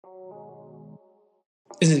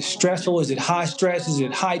Is it stressful? Is it high stress? Is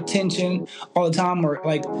it high tension all the time? Or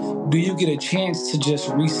like, do you get a chance to just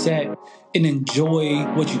reset and enjoy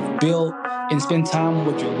what you've built and spend time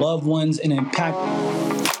with your loved ones and impact?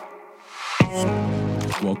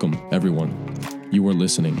 Welcome, everyone. You are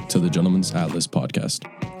listening to the Gentleman's Atlas podcast,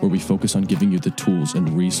 where we focus on giving you the tools and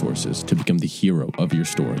resources to become the hero of your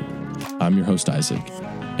story. I'm your host, Isaac,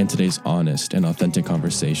 and today's honest and authentic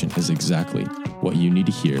conversation is exactly what you need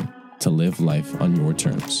to hear to live life on your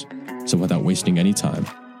terms. So without wasting any time,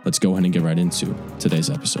 let's go ahead and get right into today's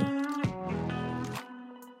episode.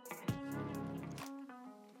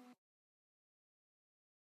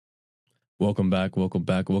 Welcome back,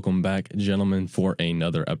 gentlemen, for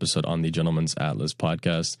another episode on the Gentleman's Atlas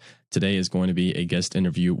podcast. Today is going to be a guest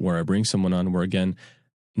interview where I bring someone on where, again,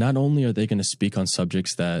 not only are they going to speak on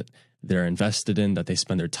subjects that they're invested in, that they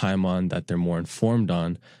spend their time on, that they're more informed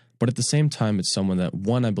on, but at the same time, it's someone that,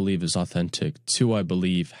 one, I believe is authentic, two, I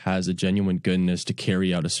believe has a genuine goodness to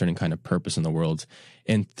carry out a certain kind of purpose in the world,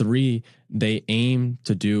 and three, they aim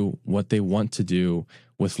to do what they want to do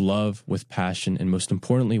with love, with passion, and most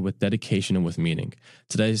importantly, with dedication and with meaning.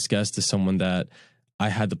 Today's guest is someone that I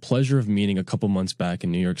had the pleasure of meeting a couple months back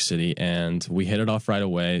in New York City, and we hit it off right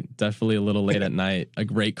away. Definitely a little late at night, a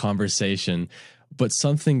great conversation, but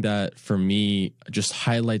something that for me just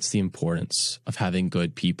highlights the importance of having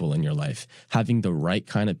good people in your life, having the right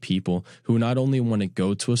kind of people who not only want to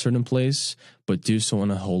go to a certain place, but do so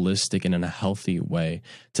in a holistic and in a healthy way.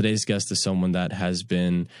 Today's guest is someone that has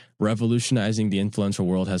been revolutionizing the influencer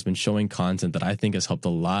world, has been showing content that I think has helped a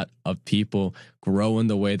lot of people grow in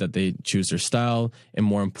the way that they choose their style, and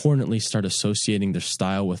more importantly, start associating their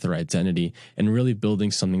style with their identity and really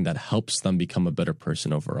building something that helps them become a better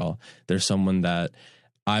person overall. There's someone that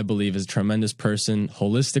I believe is a tremendous person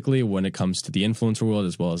holistically when it comes to the influencer world,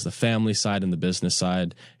 as well as the family side and the business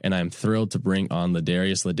side. And I'm thrilled to bring on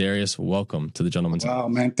LaDarius. LaDarius, welcome to the Gentleman's Wow,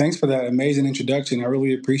 man. Thanks for that amazing introduction. I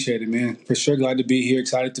really appreciate it, man. For sure. Glad to be here.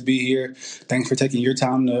 Excited to be here. Thanks for taking your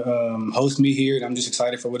time to host me here. And I'm just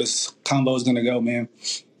excited for where this combo is going to go, man.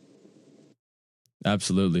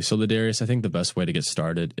 Absolutely. So, LaDarius, I think the best way to get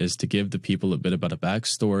started is to give the people a bit about a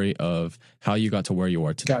backstory of how you got to where you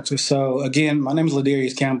are today. Gotcha. So, again, my name is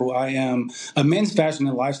LaDarius Campbell. I am a men's fashion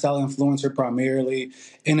and lifestyle influencer primarily.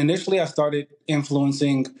 And initially, I started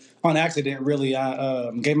influencing on accident, really.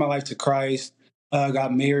 I gave my life to Christ,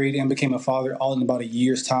 got married, and became a father all in about a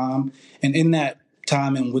year's time. And in that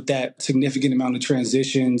time and with that significant amount of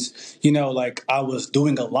transitions, like I was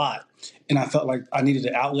doing a lot. And I felt like I needed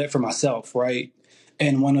an outlet for myself, right?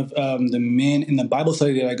 And one of the men in the Bible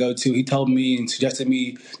study that I go to, he told me and suggested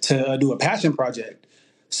me to do a passion project.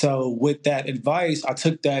 So with that advice, I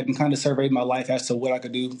took that and kind of surveyed my life as to what I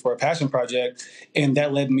could do for a passion project. And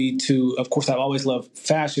that led me to, of course, I've always loved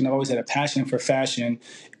fashion. I've always had a passion for fashion.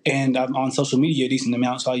 And I'm on social media a decent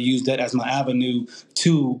amount, so I used that as my avenue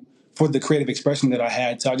for the creative expression that I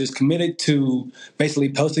had. So I just committed to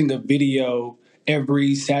basically posting a video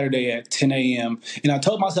every Saturday at 10 a.m. And I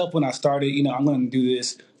told myself when I started, I'm going to do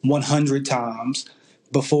this 100 times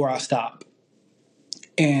before I stop.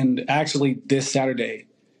 And actually, this Saturday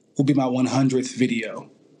will be my 100th video.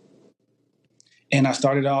 And I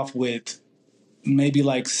started off with maybe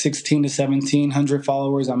like 16 to 1,700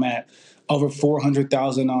 followers. I'm at over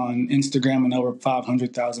 400,000 on Instagram and over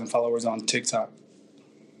 500,000 followers on TikTok.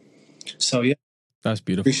 So, yeah. That's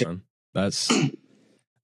beautiful, man.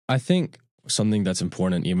 I think something that's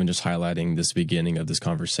important, even just highlighting this beginning of this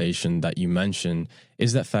conversation that you mentioned,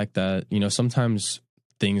 is that fact that, sometimes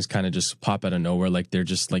things kind of just pop out of nowhere, like they're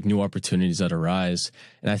just like new opportunities that arise.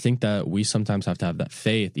 And I think that we sometimes have to have that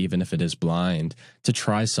faith, even if it is blind, to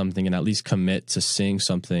try something and at least commit to seeing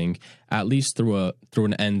something, at least through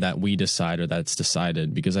an end that we decide or that's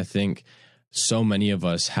decided. Because I think so many of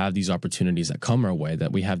us have these opportunities that come our way,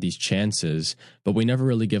 that we have these chances, but we never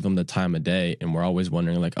really give them the time of day. And we're always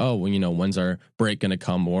wondering like, oh, well, when's our break going to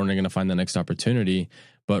come? Or when are we going to find the next opportunity?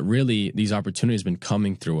 But really, these opportunities have been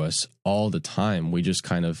coming through us all the time. We just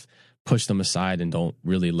kind of push them aside and don't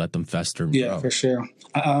really let them fester. Yeah, for sure.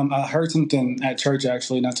 I heard something at church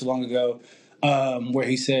actually not too long ago where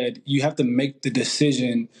he said you have to make the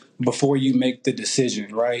decision before you make the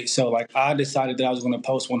decision, right? So like I decided that I was going to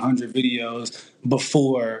post 100 videos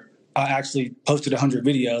before I actually posted 100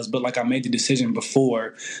 videos, but like I made the decision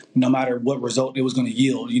before, no matter what result it was going to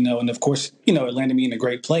yield, and of course, it landed me in a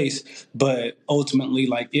great place, but ultimately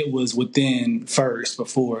like it was within first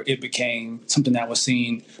before it became something that was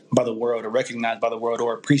seen by the world or recognized by the world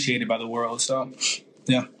or appreciated by the world. So,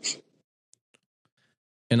 yeah.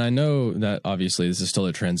 And I know that obviously this is still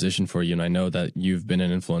a transition for you. And I know that you've been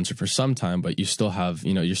an influencer for some time, but you still have,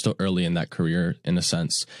 you're still early in that career in a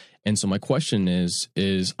sense. And so my question is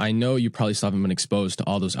I know you probably still haven't been exposed to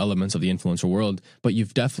all those elements of the influencer world, but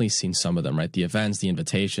you've definitely seen some of them, right? The events, the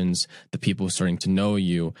invitations, the people starting to know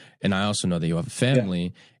you. And I also know that you have a family. Yeah.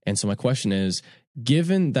 And so my question is,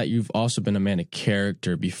 given that you've also been a man of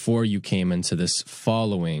character before you came into this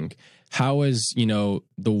following, how has,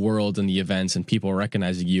 the world and the events and people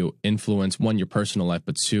recognizing you influence, one, your personal life,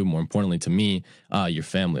 but two, more importantly to me, your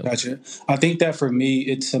family life? Gotcha. I think that for me,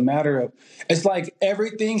 it's a matter of, it's like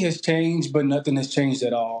everything has changed, but nothing has changed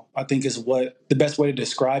at all. I think is what the best way to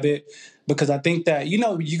describe it. Because I think that,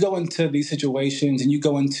 you go into these situations and you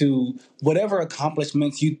go into whatever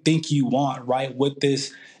accomplishments you think you want, right? With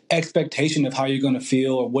this expectation of how you're going to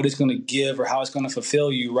feel or what it's going to give or how it's going to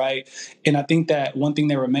fulfill you, right? And I think that one thing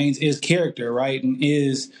that remains is character, right? And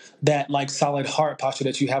is that like solid heart posture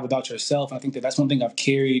that you have about yourself. And I think that that's one thing I've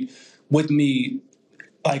carried with me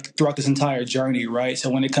like throughout this entire journey, right? So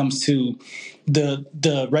when it comes to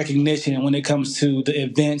the recognition, when it comes to the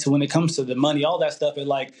events, when it comes to the money, all that stuff,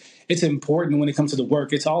 it's important. When it comes to the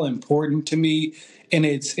work, it's all important to me, and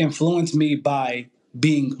it's influenced me by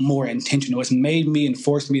being more intentional. It's made me and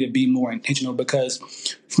forced me to be more intentional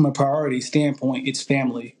because from a priority standpoint, it's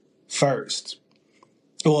family first.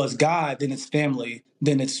 Well, it's God, then it's family,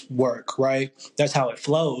 then it's work, right? That's how it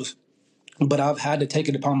flows. But I've had to take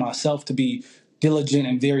it upon myself to be diligent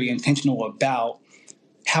and very intentional about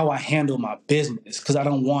how I handle my business, because I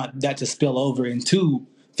don't want that to spill over into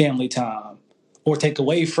family time or take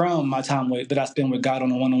away from my time that I spend with God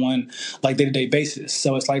on a one-on-one, like day-to-day basis.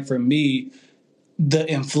 So it's like for me, the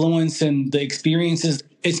influence and the experiences,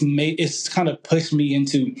 it's kind of pushed me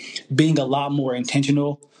into being a lot more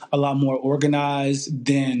intentional, a lot more organized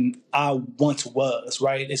than I once was,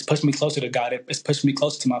 right? It's pushed me closer to God. It's pushed me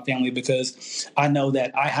closer to my family because I know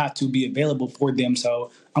that I have to be available for them.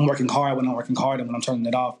 So I'm working hard when I'm working hard, and when I'm turning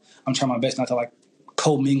it off, I'm trying my best not to like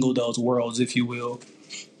commingle those worlds, if you will.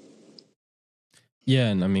 Yeah,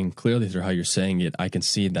 and I mean, clearly through how you're saying it, I can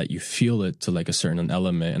see that you feel it to like a certain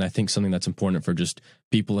element. And I think something that's important for just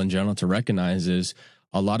people in general to recognize is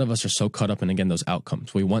a lot of us are so caught up in, again, those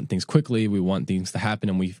outcomes. We want things quickly, we want things to happen,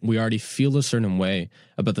 and we already feel a certain way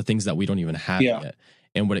about the things that we don't even have yet.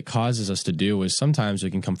 And what it causes us to do is sometimes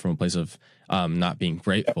we can come from a place of not being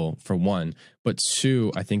grateful, for one, but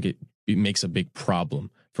two, I think it makes a big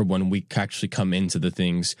problem for when we actually come into the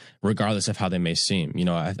things, regardless of how they may seem.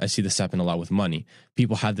 I see this happen a lot with money.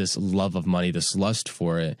 People have this love of money, this lust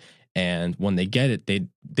for it. And when they get it, they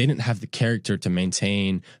didn't have the character to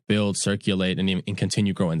maintain, build, circulate, and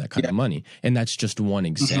continue growing that kind of money. And that's just one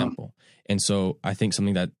example. Mm-hmm. And so I think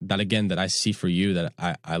something that again, that I see for you that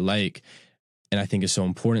I like, and I think is so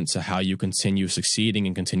important to how you continue succeeding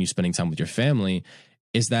and continue spending time with your family,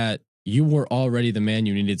 is that you were already the man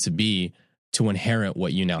you needed to be to inherit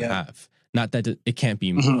what you now have. Not that it can't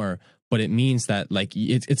be more, but it means that like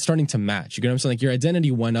it's starting to match. You get what I'm saying? Like your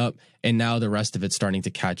identity went up, and now the rest of it's starting to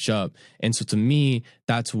catch up. And so to me,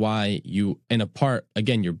 that's why you, in a part,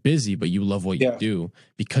 again, you're busy, but you love what you do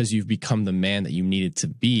because you've become the man that you needed to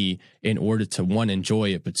be in order to, one, enjoy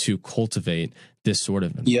it, but two, cultivate this sort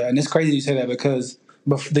of. Yeah, and it's crazy you say that because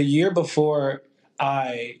the year before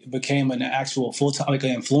I became an actual full-time, like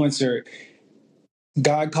an influencer,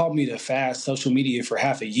 God called me to fast social media for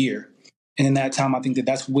half a year. And in that time, I think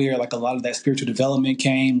that's where like a lot of that spiritual development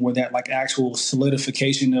came, where that like actual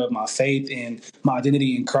solidification of my faith and my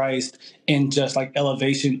identity in Christ and just like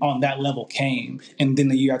elevation on that level came. And then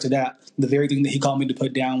the year after that, the very thing that he called me to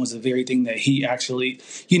put down was the very thing that he actually,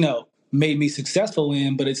 made me successful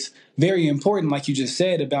in. But it's very important, like you just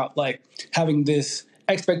said, about like having this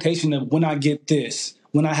expectation of when I get this,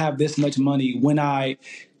 when I have this much money, when I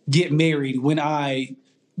get married, when I,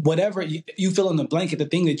 whatever you fill in the blanket, the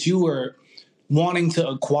thing that you were wanting to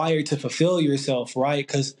acquire to fulfill yourself, right?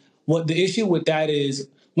 Because what the issue with that is,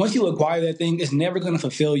 once you acquire that thing, it's never going to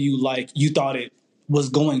fulfill you like you thought it was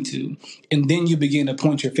going to, and then you begin to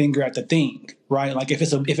point your finger at the thing, right? Like if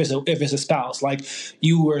it's a spouse, like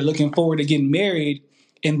you were looking forward to getting married,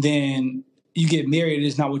 and then you get married,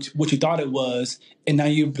 it's not what you thought it was, and now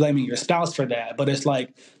you're blaming your spouse for that. But it's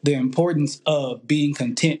like the importance of being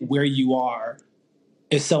content where you are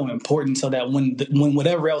is so important, so that when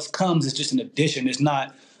whatever else comes, it's just an addition. It's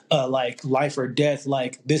not like life or death.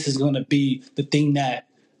 Like this is going to be the thing that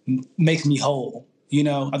makes me whole.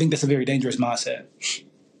 I think that's a very dangerous mindset.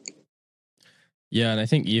 Yeah, and I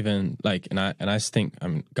think even like, and I think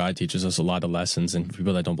God teaches us a lot of lessons, and for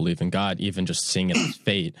people that don't believe in God, even just seeing it as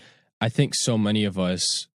fate. I think so many of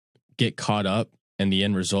us get caught up in the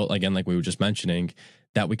end result, again, like we were just mentioning,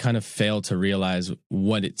 that we kind of fail to realize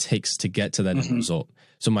what it takes to get to that end result.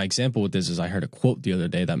 So my example with this is I heard a quote the other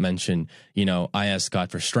day that mentioned, I asked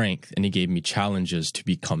God for strength and he gave me challenges to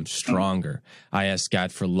become stronger. I asked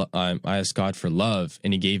God for love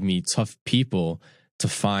and he gave me tough people to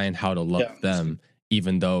find how to love them,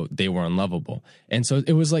 even though they were unlovable. And so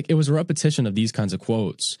it was a repetition of these kinds of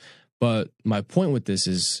quotes. But my point with this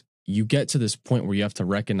is you get to this point where you have to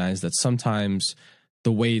recognize that sometimes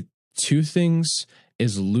the way to things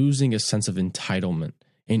is losing a sense of entitlement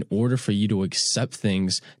in order for you to accept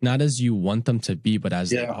things, not as you want them to be, but as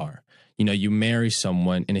they are. You marry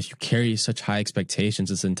someone, and if you carry such high expectations,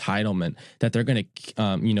 it's entitlement that they're going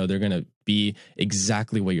to be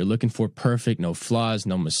exactly what you're looking for. Perfect, no flaws,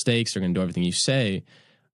 no mistakes. They're going to do everything you say.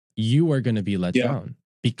 You are going to be let down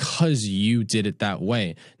because you did it that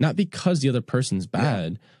way, not because the other person's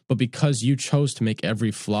bad, but because you chose to make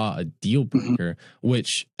every flaw a deal breaker,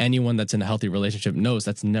 which anyone that's in a healthy relationship knows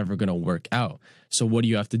that's never going to work out. So what do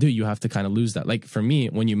you have to do? You have to kind of lose that. Like for me,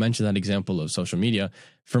 when you mentioned that example of social media,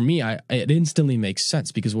 for me, it instantly makes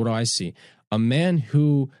sense because what do I see? A man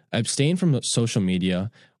who abstained from social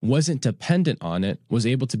media, wasn't dependent on it, was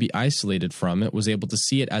able to be isolated from it, was able to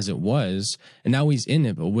see it as it was, and now he's in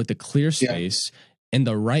it, but with a clear space in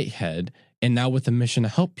the right head, and now with a mission to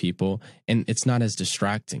help people, and it's not as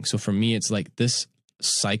distracting. So for me, it's like this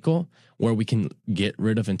cycle where we can get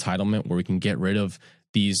rid of entitlement, where we can get rid of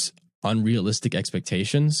these unrealistic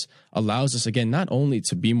expectations, allows us, again, not only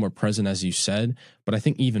to be more present, as you said, but I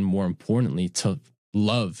think even more importantly, to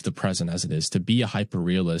love the present as it is, to be a hyper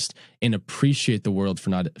realist and appreciate the world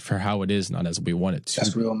for how it is, not as we want it to.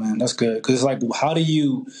 That's real, man. That's good. Because it's like, how do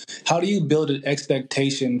you build an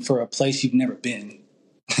expectation for a place you've never been?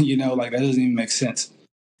 Like that doesn't even make sense.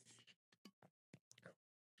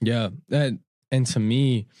 Yeah. And to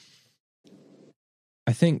me,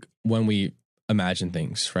 I think when we imagine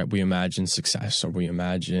things, right, we imagine success, or we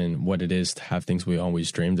imagine what it is to have things we always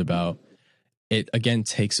dreamed about, it again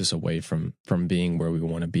takes us away from being where we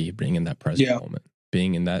want to be, being in that present moment,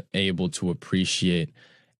 being in that able to appreciate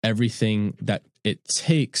everything that it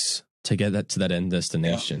takes to get to that end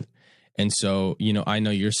destination. And so, I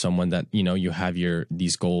know you're someone that, you have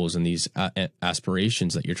these goals and these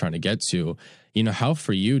aspirations that you're trying to get to. How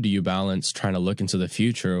for you do you balance trying to look into the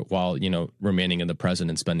future while, remaining in the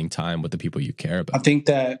present and spending time with the people you care about? I think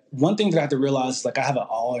that one thing that I have to realize is like I have an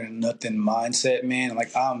all or nothing mindset, man.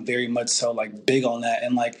 Like I'm very much so like big on that.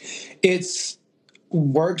 And like it's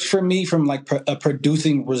worked for me from like a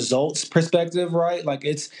producing results perspective, right? Like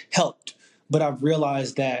it's helped. But I've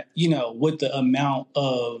realized that, with the amount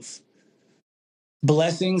of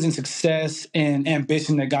blessings and success and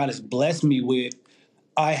ambition that God has blessed me with,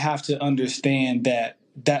 I have to understand that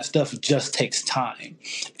that stuff just takes time.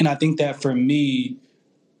 And I think that for me,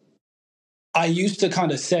 I used to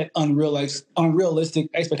kind of set unrealistic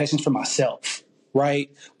expectations for myself,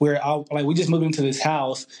 right? Where we just moved into this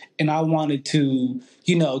house and I wanted to,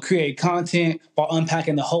 create content while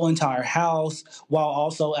unpacking the whole entire house while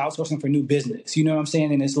also outsourcing for new business. You know what I'm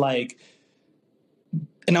saying? And it's like,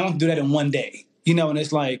 and I want to do that in one day. And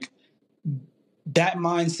it's like that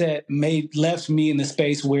mindset left me in the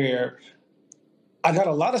space where I got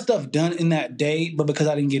a lot of stuff done in that day, but because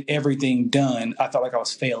I didn't get everything done, I felt like I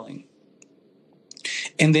was failing.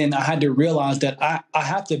 And then I had to realize that I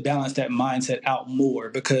have to balance that mindset out more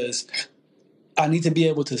because I need to be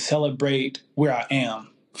able to celebrate where I am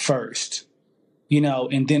first,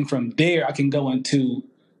 and then from there I can go into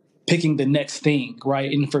picking the next thing,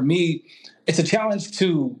 right? And for me, it's a challenge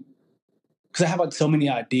to, because I have like so many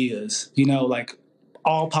ideas, like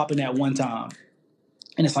all popping at one time.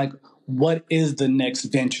 And it's like, what is the next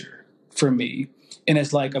venture for me? And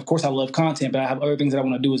it's like, of course I love content, but I have other things that I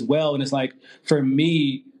want to do as well. And it's like, for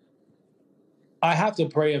me, I have to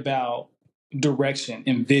pray about direction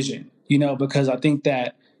and vision, because I think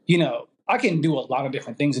that, I can do a lot of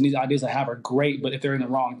different things and these ideas I have are great, but if they're in the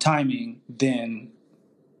wrong timing, then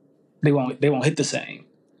they won't hit the same.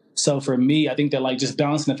 So for me, I think that like just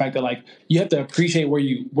balancing the fact that like you have to appreciate where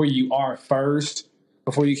you are first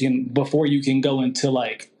before you can go into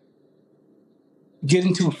like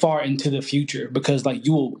getting too far into the future, because like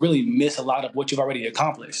you will really miss a lot of what you've already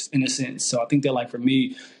accomplished in a sense. So I think that like for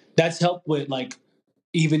me, that's helped with like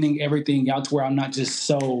evening everything out to where I'm not just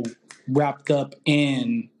so wrapped up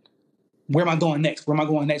in where am I going next? Where am I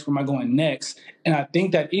going next? Where am I going next? And I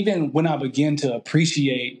think that even when I begin to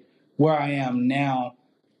appreciate where I am now,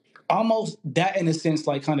 almost that in a sense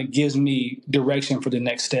like kind of gives me direction for the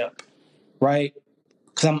next step, right?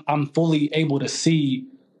 Because I'm fully able to see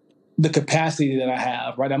the capacity that I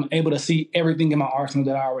have, right? I'm able to see everything in my arsenal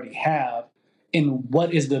that I already have and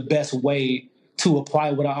what is the best way to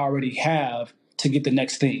apply what I already have to get the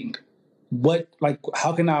next thing?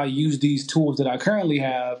 How can I use these tools that I currently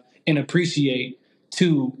have and appreciate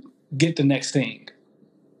to get the next thing?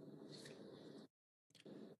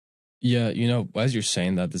 Yeah, as you're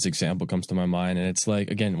saying that, this example comes to my mind, and it's like,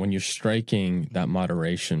 again, when you're striking that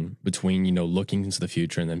moderation between, looking into the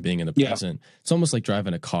future and then being in the Yeah. present, it's almost like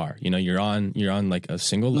driving a car. You're on like a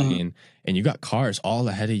single lane, and you got cars all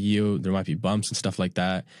ahead of you. There might be bumps and stuff like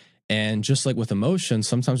that. And just like with emotion,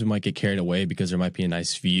 sometimes we might get carried away because there might be a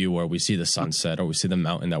nice view, or we see the sunset, or we see the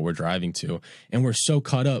mountain that we're driving to, and we're so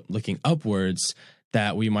caught up looking upwards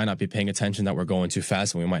that we might not be paying attention that we're going too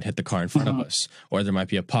fast and we might hit the car in front of us, or there might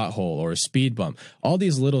be a pothole or a speed bump. All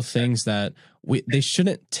these little things that they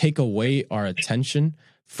shouldn't take away our attention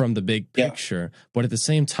from the big picture. But at the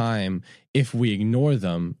same time, if we ignore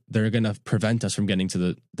them, they're going to prevent us from getting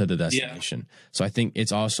to the destination. So I think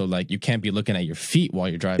it's also like, you can't be looking at your feet while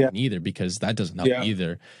you're driving either, because that doesn't help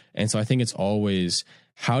either. And so I think it's always,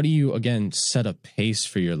 how do you, again, set a pace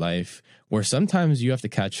for your life where sometimes you have to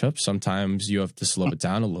catch up, sometimes you have to slow it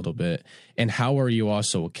down a little bit. And how are you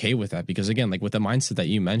also okay with that? Because again, like with the mindset that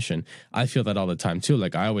you mentioned, I feel that all the time too.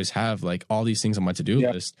 Like I always have like all these things on my to-do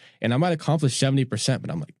list, and I might accomplish 70%, but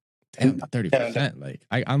I'm like, damn, not 30%. Like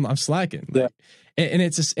I'm slacking. Like, and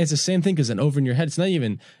it's the same thing, because then over in your head, it's not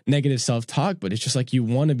even negative self-talk, but it's just like you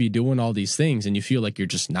want to be doing all these things and you feel like you're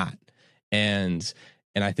just not. And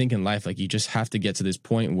I think in life, like you just have to get to this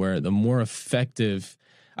point where the more effective,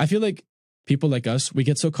 I feel like people like us, we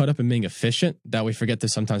get so caught up in being efficient that we forget to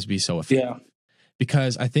sometimes be so effective. Yeah.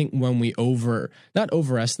 Because I think when we not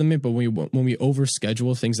overestimate, but when we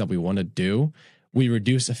overschedule things that we want to do, we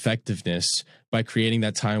reduce effectiveness by creating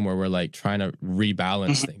that time where we're like trying to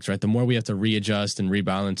rebalance things, right? The more we have to readjust and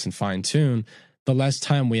rebalance and fine tune, the less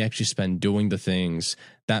time we actually spend doing the things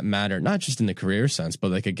that matter, not just in the career sense, but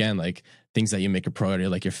like, again, like things that you make a priority,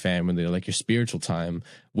 like your family, like your spiritual time,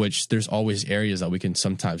 which there's always areas that we can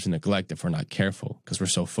sometimes neglect if we're not careful, because we're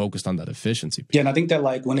so focused on that efficiency. Yeah. And I think that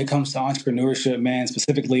like when it comes to entrepreneurship, man,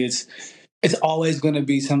 specifically, it's always going to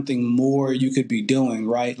be something more you could be doing,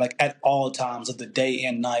 right? Like at all times of the day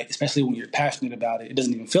and night, especially when you're passionate about it. It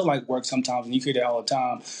doesn't even feel like work sometimes, and you hear that all the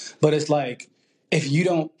time. But it's like, if you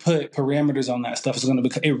don't put parameters on that stuff,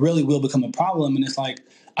 it really will become a problem. And it's like,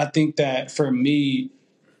 I think that for me,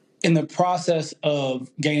 in the process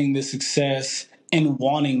of gaining this success and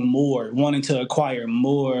wanting to acquire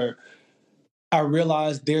more, I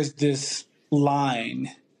realized there's this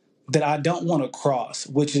line that I don't want to cross,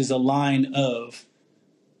 which is a line of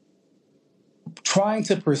trying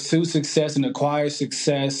to pursue success and acquire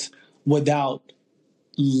success without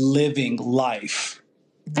living life.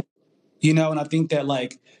 And I think that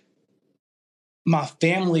like my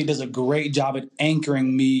family does a great job at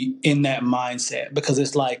anchoring me in that mindset, because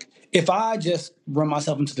it's like, if I just run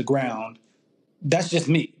myself into the ground, that's just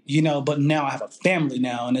me, but now I have a family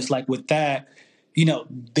now. And it's like with that,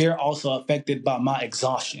 they're also affected by my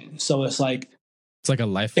exhaustion. So it's like a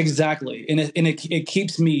life. Exactly. And it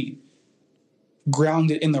keeps me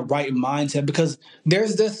grounded in the right mindset, because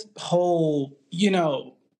there's this whole,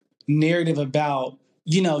 narrative about,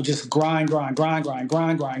 just grind,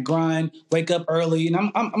 wake up early.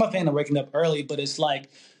 And I'm a fan of waking up early, but it's like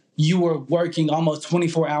you were working almost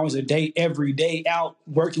 24 hours a day, every day out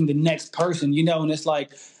working the next person, and it's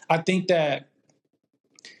like, I think that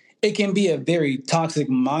it can be a very toxic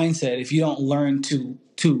mindset if you don't learn to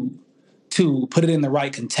put it in the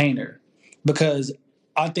right container. Because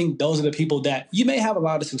I think those are the people that you may have a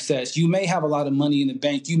lot of success, you may have a lot of money in the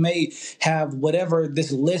bank, you may have whatever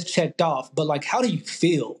this list checked off, but like, how do you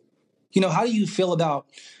feel? How do you feel about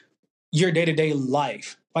your day-to-day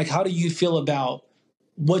life? Like, how do you feel about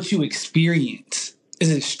what you experience?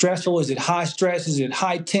 Is it stressful? Is it high stress? Is it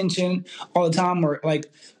high tension all the time? Or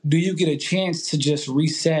like, do you get a chance to just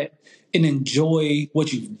reset and enjoy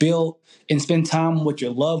what you've built and spend time with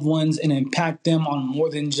your loved ones and impact them on more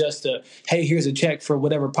than just hey, here's a check for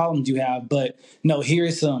whatever problems you have, but no,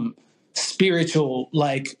 here's some spiritual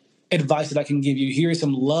like advice that I can give you. Here's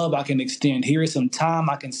some love I can extend. Here is some time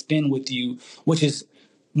I can spend with you, which is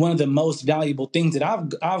one of the most valuable things that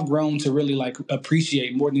I've grown to really like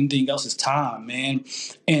appreciate more than anything else is time, man,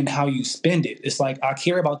 and how you spend it. It's like, I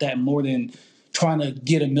care about that more than trying to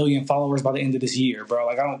get 1 million followers by the end of this year, bro.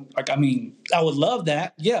 Like, I would love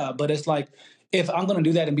that. Yeah. But it's like, if I'm going to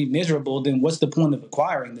do that and be miserable, then what's the point of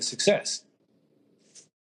acquiring the success?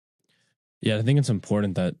 Yeah, I think it's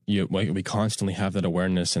important that we constantly have that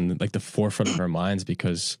awareness and like the forefront of our minds,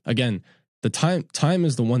 because again, the time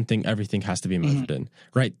is the one thing everything has to be measured in,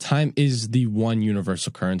 right? Time is the one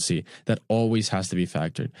universal currency that always has to be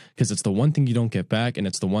factored, because it's the one thing you don't get back, and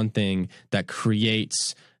it's the one thing that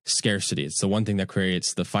creates scarcity. It's the one thing that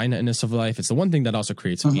creates the finiteness of life. It's the one thing that also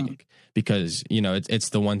creates meaning, because it's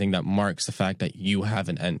the one thing that marks the fact that you have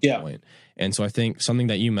an end point. And so I think something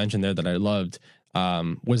that you mentioned there that I loved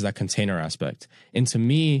was that container aspect. And to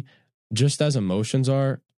me, just as emotions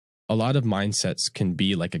are, a lot of mindsets can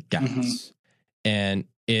be like a gas, and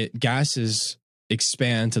gases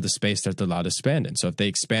expand to the space that they're allowed to expand in. So if they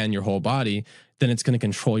expand your whole body, then it's going to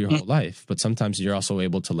control your whole life. But sometimes you're also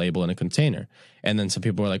able to label in a container. And then some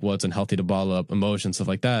people are like, well, it's unhealthy to bottle up emotions, stuff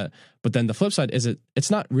like that. But then the flip side is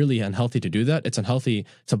it's not really unhealthy to do that. It's unhealthy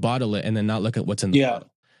to bottle it and then not look at what's in the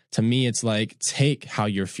bottle. To me, it's like, take how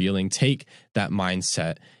you're feeling, take that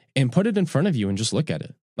mindset and put it in front of you and just look at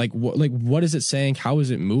it. Like what is it saying? How is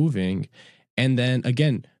it moving? And then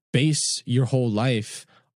again, base your whole life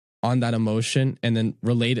on that emotion and then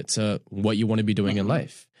relate it to what you want to be doing in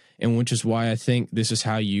life. And which is why I think this is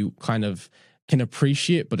how you kind of can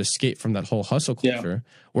appreciate but escape from that whole hustle culture,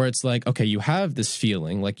 where it's like, okay, you have this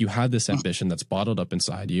feeling, like you have this ambition that's bottled up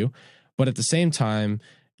inside you, but at the same time,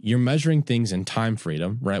 you're measuring things in time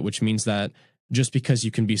freedom, right? Which means that just because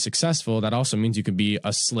you can be successful, that also means you can be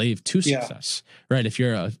a slave to success, right? If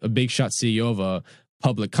you're a big shot CEO of a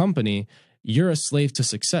public company, you're a slave to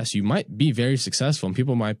success. You might be very successful and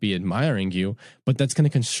people might be admiring you, but that's going to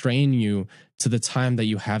constrain you to the time that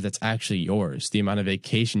you have that's actually yours, the amount of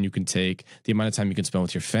vacation you can take, the amount of time you can spend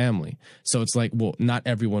with your family. So it's like, well, not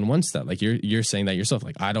everyone wants that. Like you're saying that yourself,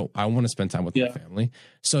 like, I want to spend time with my family.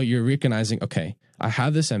 So you're recognizing, okay, I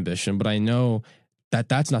have this ambition, but I know that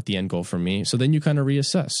that's not the end goal for me. So then you kind of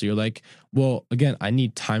reassess. So you're like, well, again, I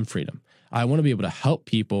need time freedom. I want to be able to help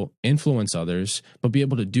people, influence others, but be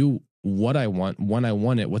able to do what I want, when I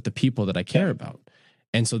want it, with the people that I care about.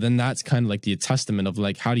 And so then that's kind of like the testament of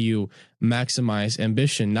like, how do you maximize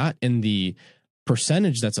ambition, not in the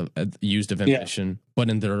percentage that's used of ambition, but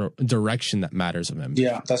in the direction that matters of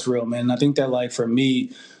ambition. Yeah, that's real, man. And I think that, like, for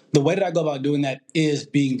me, the way that I go about doing that is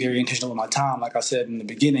being very intentional with my time, like I said in the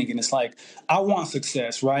beginning. And it's like, I want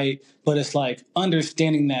success, right? But it's like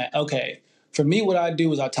understanding that, okay, for me, what I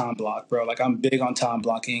do is I time block, bro. Like, I'm big on time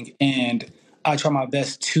blocking, and I try my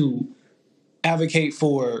best to advocate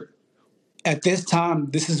for, at this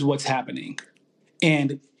time, this is what's happening.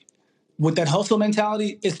 And with that hustle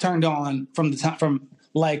mentality, it's turned on from the time from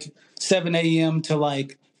like 7 a.m. to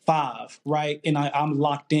like 5, right? And I'm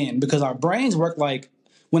locked in, because our brains work like,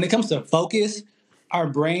 when it comes to focus, our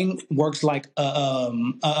brain works like a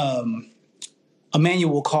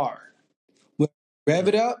manual car. We rev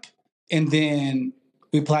it up, and then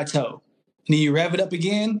we plateau. And then you rev it up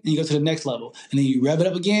again, and you go to the next level. And then you rev it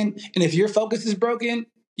up again. And if your focus is broken,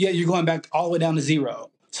 you're going back all the way down to 0.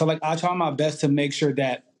 So like, I try my best to make sure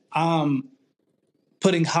that I'm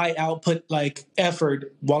putting high output like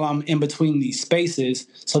effort while I'm in between these spaces,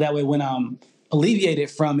 so that way when I'm alleviated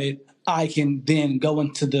from it, I can then go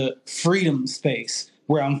into the freedom space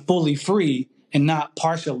where I'm fully free and not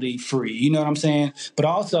partially free. You know what I'm saying? But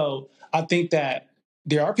also, I think that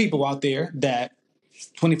there are people out there that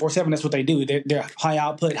 24/7, that's what they do. They're high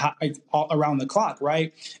output, all around the clock,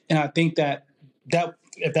 right? And I think that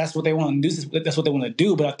if that's what they want to do, that's what they want to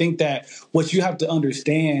do. But I think that what you have to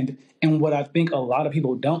understand, and what I think a lot of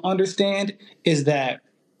people don't understand, is that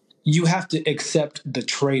you have to accept the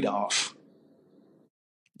trade-off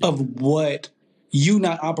of what you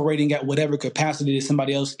not operating at whatever capacity that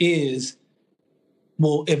somebody else is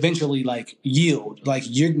will eventually like yield. Like,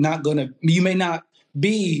 you may not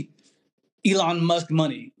be Elon Musk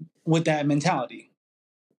money with that mentality,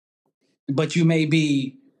 but you may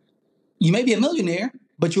be a millionaire,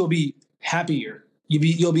 but you'll be happier.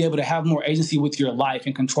 You'll be able to have more agency with your life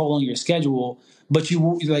and controlling your schedule, but you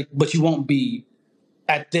won't be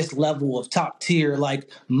at this level of top tier like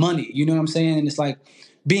money. You know what I'm saying? And it's like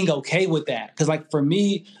being okay with that. Because like for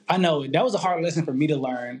me, I know that was a hard lesson for me to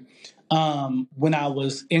learn when I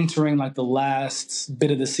was entering like the last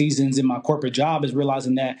bit of the seasons in my corporate job, is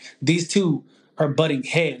realizing that these two are butting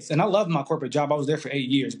heads. And I love my corporate job. I was there for 8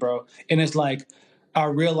 years, bro. And it's like, I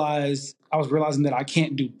was realizing that I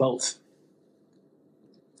can't do both.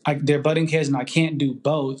 They're butting heads, and I can't do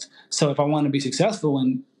both. So if I want to be successful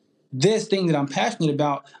in this thing that I'm passionate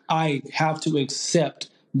about, I have to accept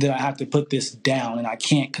that I have to put this down, and I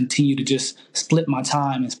can't continue to just split my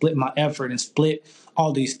time and split my effort and split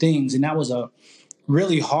all these things. And that was a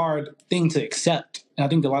really hard thing to accept. And I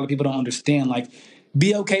think a lot of people don't understand, like,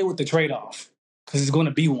 be okay with the trade-off, because it's going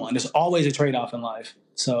to be one. There's always a trade-off in life.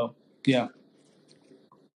 So, yeah.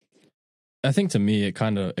 I think to me it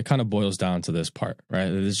kind of boils down to this part, right?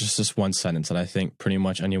 There's just this one sentence that I think pretty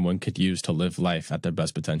much anyone could use to live life at their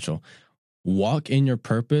best potential. Walk in your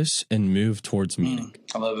purpose and move towards meaning.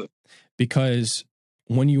 I love it. Because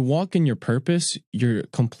when you walk in your purpose, you're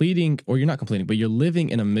completing, or you're not completing, but you're living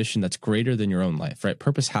in a mission that's greater than your own life, right?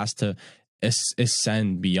 Purpose has to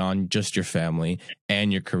ascend beyond just your family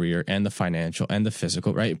and your career and the financial and the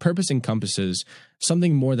physical, right? Purpose encompasses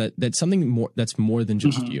something more that's more than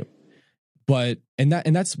just you. But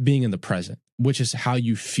that's being in the present, which is how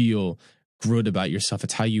you feel good about yourself.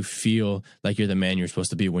 It's how you feel like you're the man you're supposed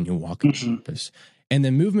to be when you walk in purpose. And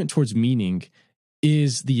then movement towards meaning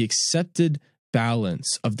is the accepted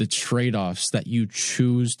balance of the trade-offs that you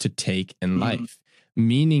choose to take in life.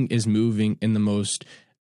 Meaning is moving in the most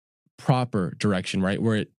proper direction, right?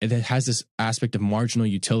 Where it has this aspect of marginal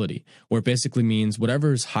utility, where it basically means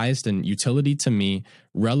whatever is highest in utility to me,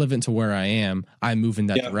 relevant to where I am, I move in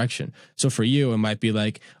that direction. So for you, it might be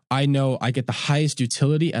like, I know I get the highest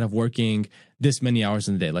utility out of working this many hours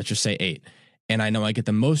in the day. Let's just say 8. And I know I get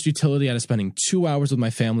the most utility out of spending 2 hours with my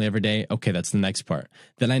family every day. Okay, that's the next part.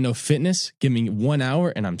 Then I know fitness, give me 1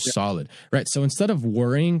 hour and I'm solid, right? So instead of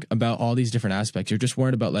worrying about all these different aspects, you're just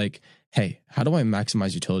worried about like, hey, how do I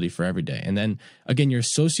maximize utility for every day? And then again, you're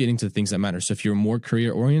associating to the things that matter. So if you're more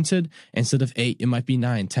career oriented, instead of 8, it might be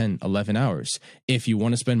 9, 10, 11 hours. If you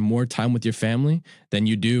want to spend more time with your family, then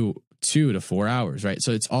you do 2 to 4 hours, right?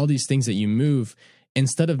 So it's all these things that you move.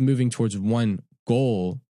 Instead of moving towards one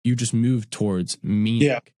goal, you just move towards meaning.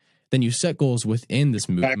 Yeah. Then you set goals within this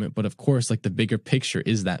movement. But of course, like the bigger picture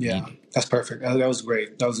is that meaning. That's perfect. That was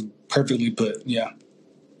great. That was perfectly put. Yeah.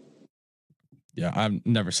 Yeah, I've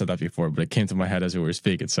never said that before, but it came to my head as we were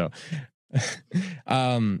speaking. So,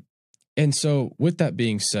 and so with that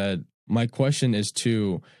being said, my question is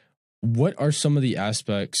what are some of the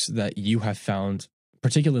aspects that you have found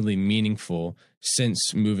particularly meaningful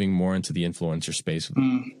since moving more into the influencer space?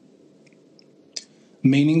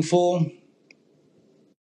 Meaningful.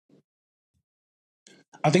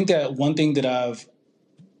 I think that one thing that I've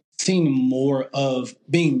seen more of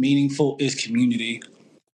being meaningful is community,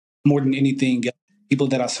 more than anything. People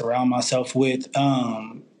that I surround myself with,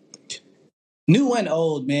 new and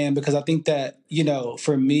old, man, because I think that,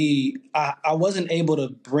 for me, I wasn't able to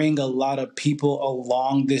bring a lot of people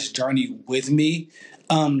along this journey with me,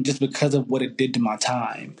 just because of what it did to my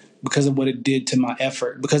time, because of what it did to my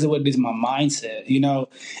effort, because of what it did to my mindset,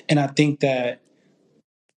 and I think that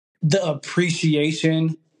the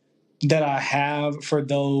appreciation that I have for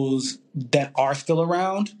those that are still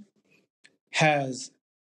around has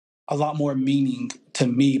a lot more meaning to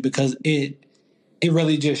me, because it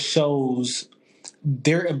really just shows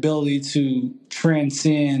their ability to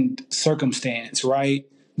transcend circumstance, right?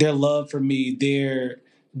 Their love for me,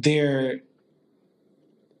 their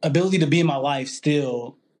ability to be in my life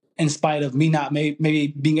still, in spite of me not maybe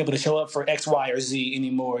being able to show up for X, Y, or Z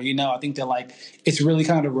anymore. I think that like it's really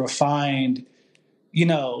kind of refined,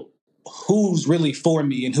 who's really for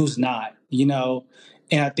me and who's not, and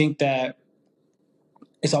I think that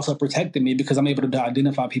it's also protected me because I'm able to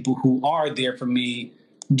identify people who are there for me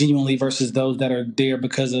genuinely versus those that are there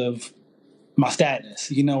because of my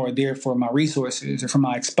status, or there for my resources or for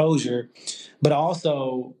my exposure. But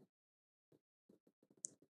also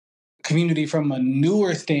community from a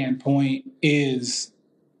newer standpoint is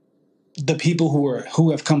the people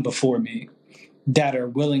who have come before me, that are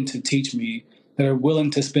willing to teach me, that are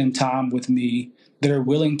willing to spend time with me, that are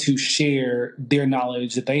willing to share their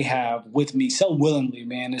knowledge that they have with me so willingly,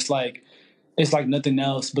 man. It's like nothing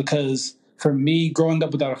else, because for me, growing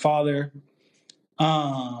up without a father,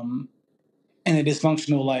 and a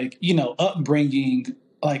dysfunctional, upbringing,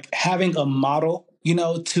 like having a model,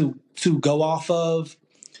 to go off of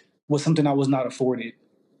was something I was not afforded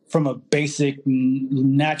from a basic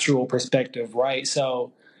natural perspective, right?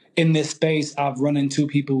 So in this space, I've run into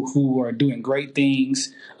people who are doing great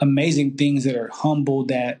things, amazing things, that are humble,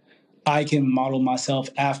 that I can model myself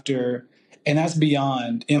after. And that's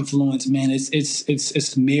beyond influence, man.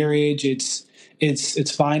 It's marriage,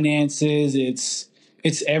 it's finances,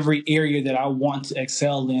 it's every area that I want to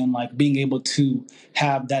excel in, like being able to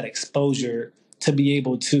have that exposure to be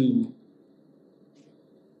able to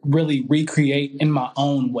really recreate in my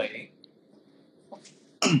own way.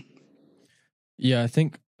 Yeah, I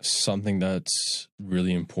think something that's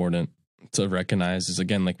really important to recognize is,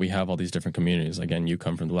 again, like we have all these different communities. Again, you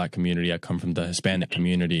come from the Black community, I come from the Hispanic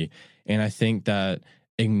community. And I think that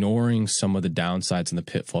ignoring some of the downsides and the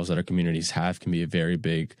pitfalls that our communities have can be a very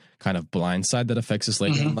big kind of blind side that affects us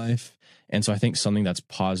later in life. And so I think something that's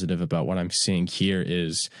positive about what I'm seeing here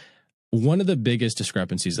is one of the biggest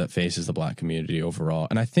discrepancies that faces the Black community overall.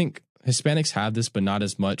 And I think Hispanics have this, but not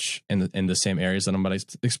as much in the same areas that I'm about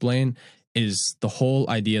to explain, is the whole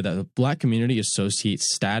idea that the Black community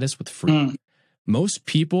associates status with freedom. Most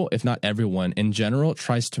people, if not everyone in general,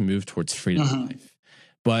 tries to move towards freedom in life.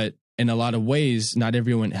 But in a lot of ways, not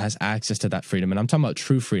everyone has access to that freedom. And I'm talking about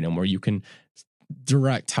true freedom, where you can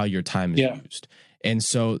direct how your time is used. And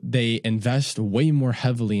so they invest way more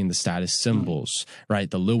heavily in the status symbols, right?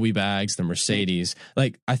 The Louis bags, the Mercedes.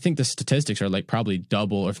 Like, I think the statistics are like probably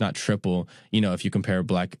double, if not triple, if you compare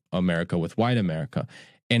Black America with white America.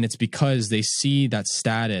 And it's because they see that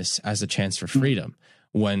status as a chance for freedom.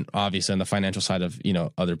 When obviously on the financial side of,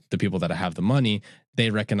 the people that have the money,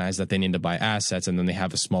 they recognize that they need to buy assets, and then they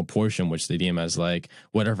have a small portion, which they deem as like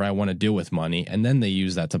whatever I want to do with money. And then they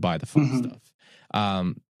use that to buy the fun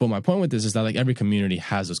stuff. But my point with this is that like every community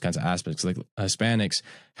has those kinds of aspects. Like Hispanics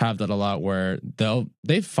have that a lot, where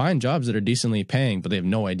they find jobs that are decently paying, but they have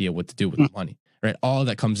no idea what to do with the money, right? All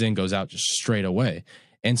that comes in goes out just straight away.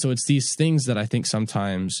 And so it's these things that I think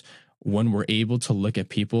sometimes when we're able to look at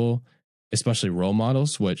people, especially role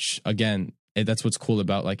models, which again, that's what's cool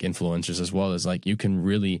about like influencers as well, is like you can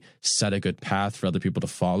really set a good path for other people to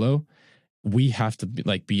follow. We have to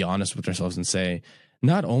be honest with ourselves and say,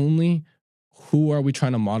 not only who are we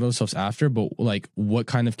trying to model ourselves after, but like what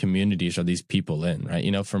kind of communities are these people in,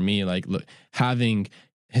 right? For me, like having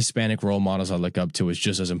Hispanic role models I look up to is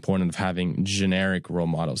just as important as having generic role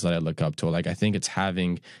models that I look up to. Like, I think it's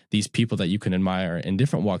having these people that you can admire in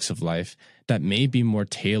different walks of life that may be more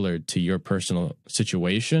tailored to your personal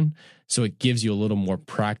situation. So it gives you a little more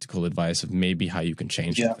practical advice of maybe how you can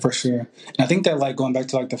change. Yeah, for sure. And I think that like going back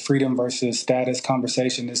to like the freedom versus status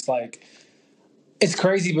conversation, is like, it's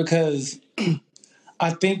crazy because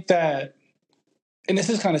I think that, and this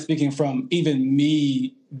is kind of speaking from even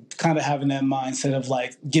me kind of having that mindset of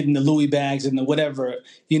like getting the Louis bags and the whatever,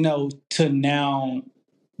 to now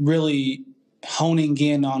really honing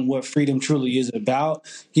in on what freedom truly is about.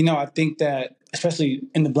 I think that, especially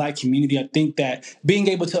in the Black community, I think that being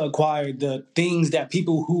able to acquire the things that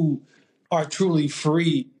people who are truly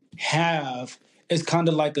free have is kind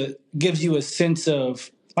of like gives you a sense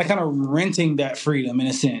of like kind of renting that freedom in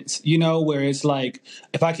a sense, where it's like,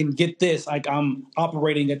 if I can get this, like I'm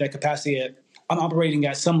operating at that capacity, I'm operating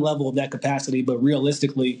at some level of that capacity, but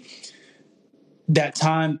realistically, that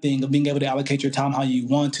time thing of being able to allocate your time how you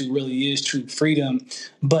want to really is true freedom.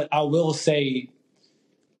 But I will say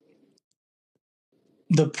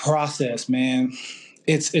the process, man,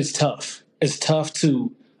 it's tough. It's tough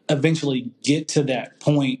to eventually get to that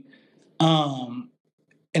point.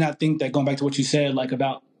 And I think that going back to what you said, like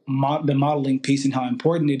about the modeling piece and how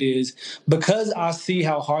important it is, because I see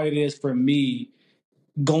how hard it is for me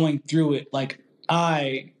going through it. Like,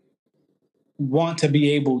 I want to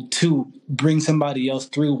be able to bring somebody else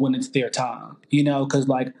through when it's their time, because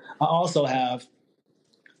like I also have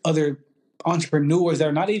other entrepreneurs that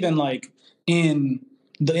are not even like in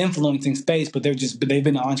the influencing space, but they've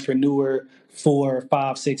been an entrepreneur for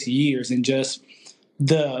 5-6 years, and just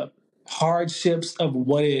the hardships of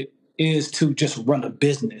what it is to just run a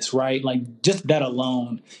business, right? Like, just that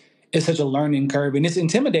alone is such a learning curve, and it's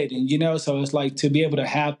intimidating, So it's like to be able to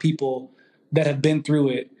have people that have been through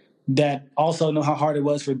it, that also know how hard it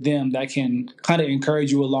was for them, that can kind of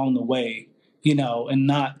encourage you along the way, and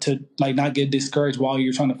not get discouraged while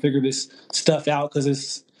you're trying to figure this stuff out, because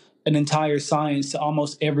it's an entire science to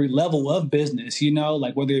almost every level of business,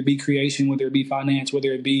 like whether it be creation, whether it be finance,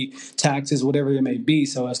 whether it be taxes, whatever it may be.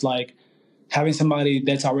 So it's like having somebody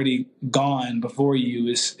that's already gone before you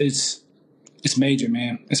is major,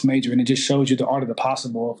 man. It's major, and it just shows you the art of the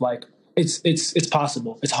possible. Of like, it's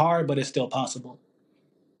possible. It's hard, but it's still possible.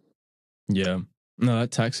 Yeah. No,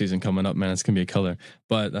 that tax season coming up, man, it's gonna be a killer.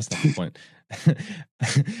 But that's not the point.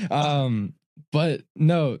 But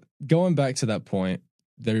no, going back to that point,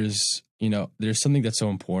 there's something that's so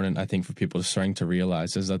important, I think, for people starting to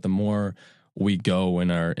realize, is that the more we go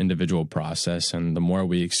in our individual process and the more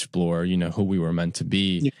we explore, who we were meant to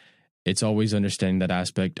be, it's always understanding that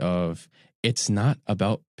aspect of, it's not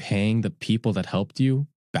about paying the people that helped you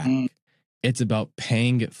back. It's about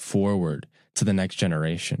paying it forward to the next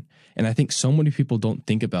generation. And I think so many people don't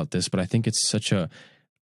think about this, but I think it's such a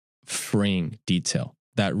freeing detail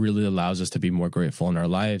that really allows us to be more grateful in our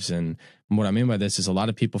lives. And what I mean by this is, a lot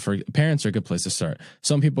of people, for parents are a good place to start.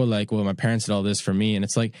 Some people are like, well, my parents did all this for me. And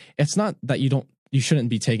it's like, it's not that you shouldn't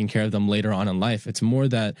be taking care of them later on in life. It's more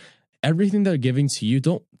that everything they're giving to you,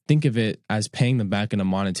 don't think of it as paying them back in a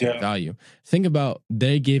monetary value. Think about,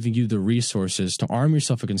 they're giving you the resources to arm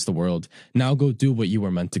yourself against the world. Now go do what you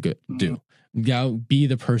were meant to do. Now be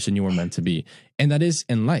the person you were meant to be. And that is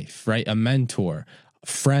in life, right? A mentor,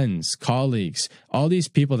 friends, colleagues, all these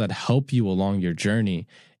people that help you along your journey,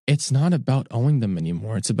 it's not about owing them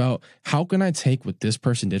anymore. It's about, how can I take what this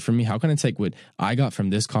person did for me? How can I take what I got from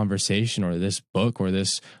this conversation or this book or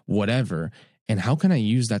this whatever? And how can I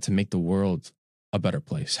use that to make the world a better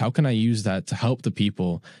place? How can I use that to help the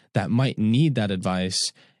people that might need that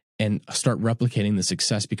advice and start replicating the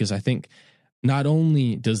success? Because I think not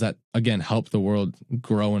only does that, again, help the world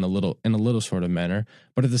grow in a little sort of manner,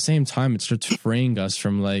 but at the same time, it starts freeing us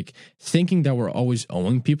from like thinking that we're always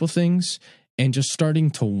owing people things and just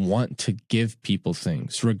starting to want to give people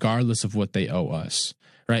things regardless of what they owe us,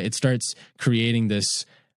 right? It starts creating this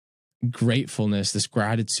gratefulness, this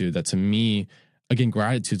gratitude that, to me, again,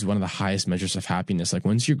 gratitude is one of the highest measures of happiness. Like,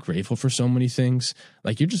 once you're grateful for so many things,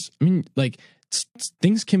 like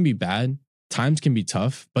things can be bad, times can be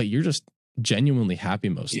tough, but you're just genuinely happy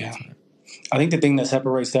most of the time. I think the thing that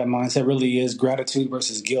separates that mindset really is gratitude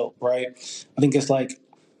versus guilt, right? I think it's like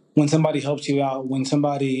when somebody helps you out, when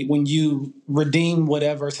you redeem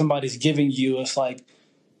whatever somebody's giving you, it's like,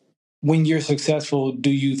 when you're successful, do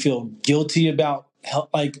you feel guilty about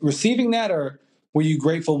like receiving that, or were you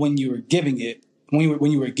grateful when you were giving it,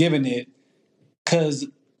 when you were given it? Because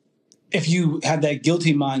if you have that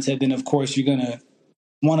guilty mindset, then of course you're gonna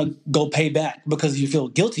want to go pay back because you feel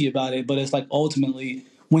guilty about it. But it's like, ultimately,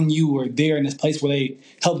 when you were there in this place where they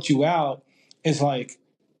helped you out, it's like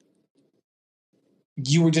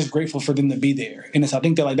you were just grateful for them to be there. And I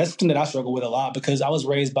think that, like, that's something that I struggle with a lot, because I was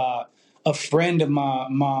raised by a friend of my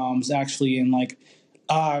mom's, actually, and like,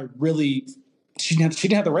 I really, she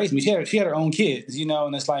didn't have to raise me. She had her own kids,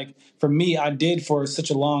 and it's like, for me, I did for such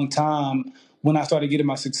a long time. When I started getting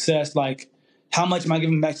my success, like, how much am I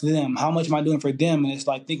giving back to them? How much am I doing for them? And it's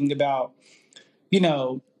like thinking about,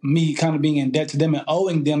 me kind of being in debt to them and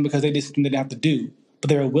owing them because they did something they didn't have to do, but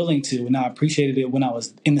they were willing to. And I appreciated it when I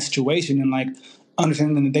was in the situation, and like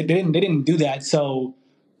understanding that they didn't do that so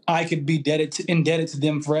I could be indebted to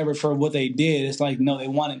them forever for what they did. It's like, no, they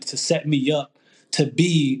wanted to set me up to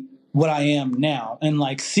be what I am now. And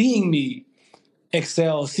like, seeing me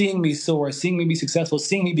excel, seeing me soar, seeing me be successful,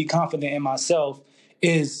 seeing me be confident in myself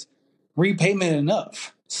is repayment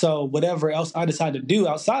enough. So whatever else I decide to do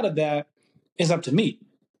outside of that is up to me.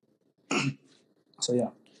 So yeah.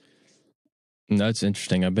 That's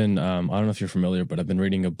interesting. I've been, I don't know if you're familiar, but I've been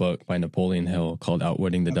reading a book by Napoleon Hill called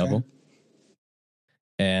Outwitting the Devil.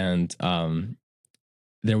 And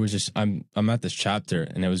there was just, I'm at this chapter,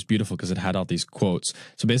 and it was beautiful because it had all these quotes.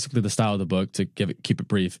 So basically the style of the book, to keep it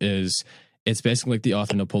brief, is it's basically like the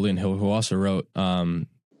author Napoleon Hill, who also wrote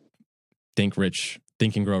Think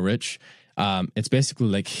and Grow Rich. It's basically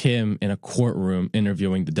like him in a courtroom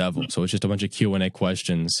interviewing the devil. So it's just a bunch of Q&A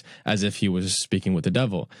questions as if he was speaking with the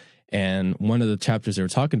devil. And one of the chapters they were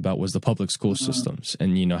talking about was the public school systems,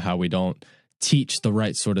 and how we don't teach the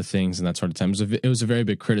right sort of things and that sort of time. It was a very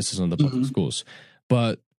big criticism of the public schools.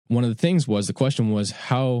 But one of the things was, the question was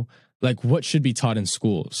what should be taught in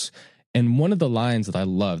schools? And one of the lines that I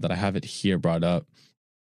love, that I have it here brought up,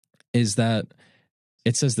 is that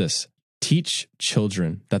it says this: teach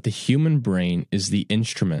children that the human brain is the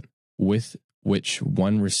instrument with which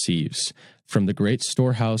one receives from the great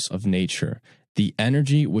storehouse of nature the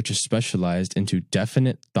energy which is specialized into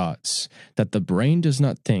definite thoughts, that the brain does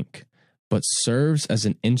not think, but serves as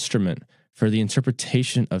an instrument for the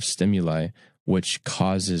interpretation of stimuli which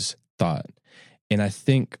causes thought. And I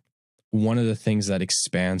think one of the things that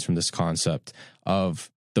expands from this concept of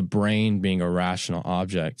the brain being a rational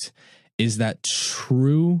object is that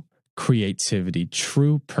true creativity,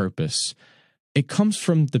 true purpose, it comes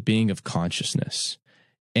from the being of consciousness.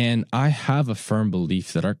 And I have a firm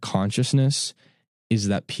belief that our consciousness is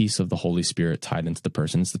that piece of the Holy Spirit tied into the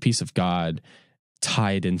person. It's the piece of God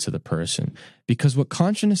tied into the person. Because what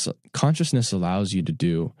consciousness allows you to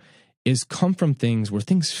do is come from things where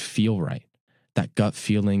things feel right. That gut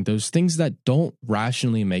feeling, those things that don't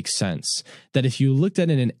rationally make sense, that if you looked at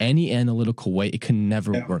it in any analytical way, it can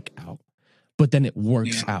never work out. But then it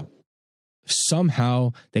works out.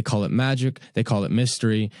 Somehow, they call it magic, they call it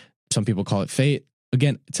mystery, some people call it fate.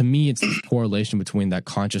 Again, to me, it's the correlation between that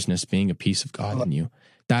consciousness being a piece of God in you.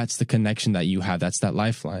 That's the connection that you have. That's that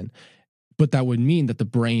lifeline. But that would mean that the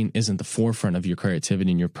brain isn't the forefront of your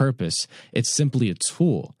creativity and your purpose. It's simply a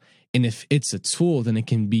tool. And if it's a tool, then it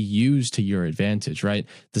can be used to your advantage, right?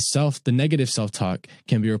 The negative self-talk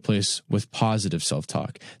can be replaced with positive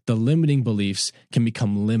self-talk. The limiting beliefs can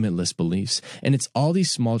become limitless beliefs. And it's all these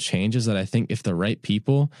small changes that I think if the right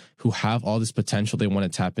people who have all this potential they want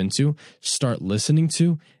to tap into start listening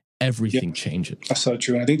to, everything changes. That's so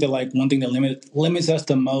true. And I think that like one thing that limits us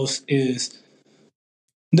the most is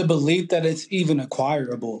the belief that it's even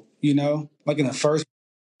acquirable, like in the first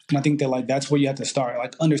And I think that like that's where you have to start,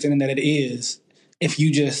 like understanding that it is if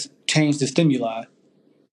you just change the stimuli.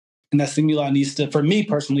 And that stimuli needs to, for me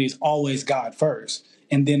personally, is always God first.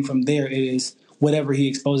 And then from there it is whatever he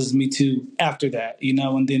exposes me to after that,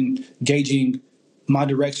 and then gauging my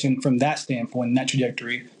direction from that standpoint and that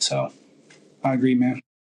trajectory. So I agree, man.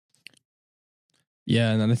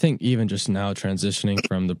 Yeah, and then I think even just now transitioning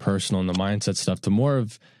from the personal and the mindset stuff to more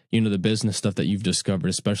of the business stuff that you've discovered,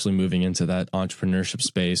 especially moving into that entrepreneurship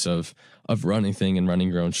space of running thing and running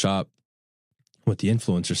your own shop with the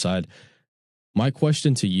influencer side. My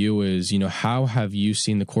question to you is, how have you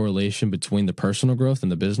seen the correlation between the personal growth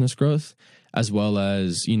and the business growth, as well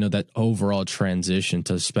as, that overall transition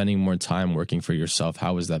to spending more time working for yourself?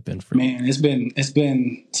 How has that been for you? Man, it's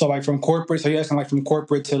been so like from corporate. So you're asking like from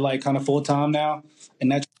corporate to like kind of full time now,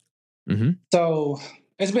 and that's so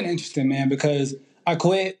it's been interesting, man, because I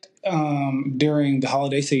quit during the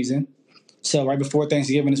holiday season. So right before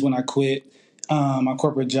Thanksgiving is when I quit my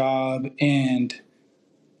corporate job, and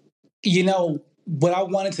what I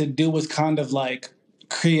wanted to do was kind of like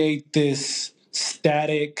create this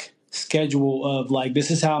static schedule of like, this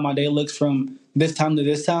is how my day looks from this time to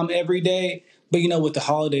this time every day. But, with the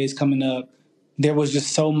holidays coming up, there was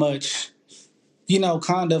just so much,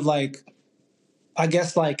 kind of like, I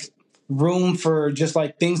guess like room for just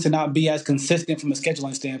like things to not be as consistent from a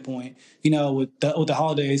scheduling standpoint, with the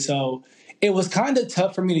holidays. So it was kind of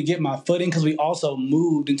tough for me to get my footing because we also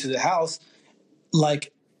moved into the house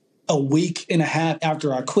like a week and a half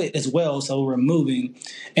after I quit as well. So we're moving.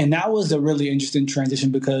 And that was a really interesting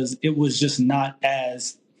transition because it was just not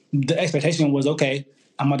as the expectation was, okay,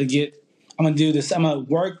 I'm going to do this. I'm going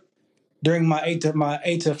to work during my 8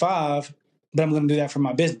 to 5, but I'm going to do that for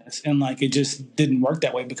my business. And like, it just didn't work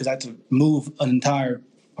that way because I had to move an entire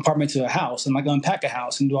apartment to a house and like unpack a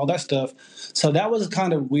house and do all that stuff. So that was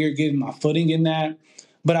kind of weird getting my footing in that.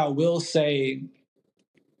 But I will say,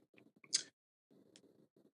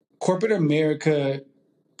 corporate America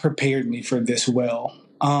prepared me for this well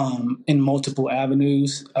in multiple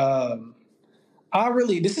avenues.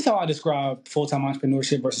 This is how I describe full-time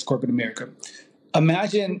entrepreneurship versus corporate America.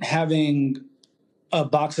 Imagine having a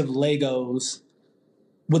box of Legos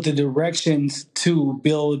with the directions to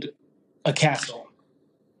build a castle.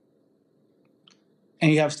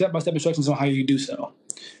 And you have step-by-step instructions on how you do so.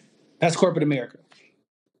 That's corporate America.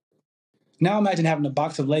 Now imagine having a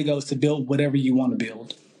box of Legos to build whatever you want to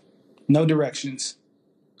build. No directions.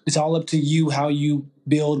 It's all up to you how you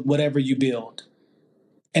build whatever you build.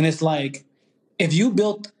 And it's like, if you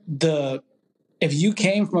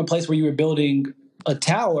came from a place where you were building a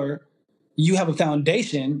tower, you have a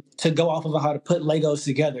foundation to go off of how to put Legos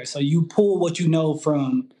together. So you pull what you know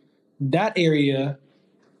from that area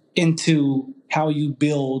into how you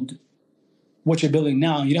build what you're building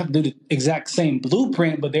now. You don't have to do the exact same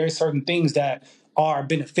blueprint, but there are certain things that are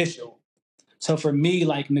beneficial. So for me,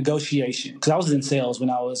 like negotiation, because I was in sales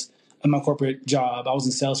when I was in my corporate job. I was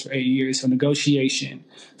in sales for 8 years. So negotiation,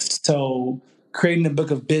 so creating a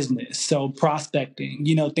book of business, so prospecting,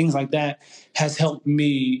 things like that has helped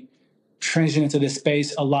me transition into this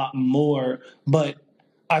space a lot more. But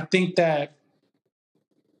I think that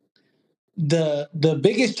the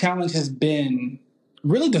biggest challenge has been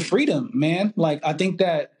really the freedom, man. Like I think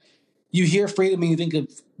that you hear freedom and you think of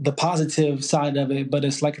the positive side of it, but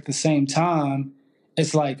it's like at the same time,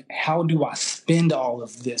 it's like, how do I spend all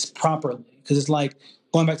of this properly? Because it's like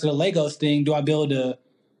going back to the Legos thing. Do I build a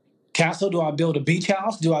castle? Do I build a beach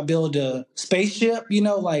house? Do I build a spaceship?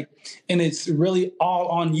 And it's really all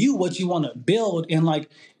on you what you want to build. And like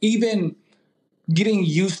even getting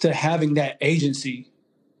used to having that agency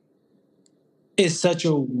is such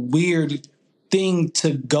a weird thing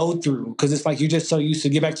to go through because it's like you're just so used to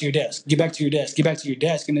get back to your desk, get back to your desk, get back to your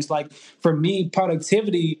desk. And it's like, for me,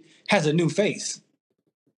 productivity has a new face.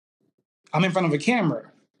 I'm in front of a camera.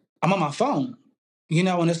 I'm on my phone,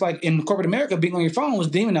 and it's like in corporate America, being on your phone was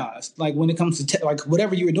demonized. Like when it comes to like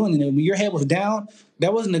whatever you were doing, when your head was down,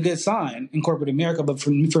 that wasn't a good sign in corporate America. But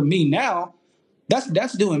for me now,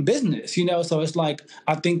 that's doing business, So it's like,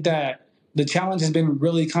 I think that the challenge has been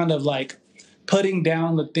really kind of like putting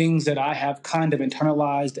down the things that I have kind of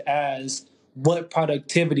internalized as what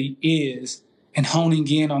productivity is and honing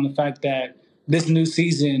in on the fact that this new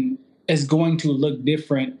season is going to look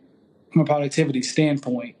different from a productivity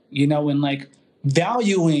standpoint, and like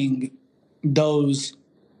valuing those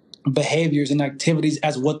behaviors and activities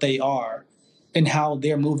as what they are and how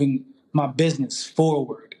they're moving my business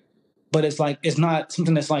forward. But it's like, it's not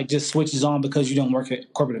something that's like just switches on because you don't work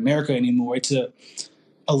at corporate America anymore. It's a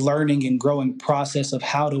learning and growing process of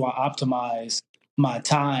how do I optimize my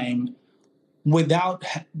time without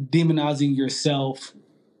demonizing yourself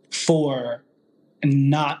for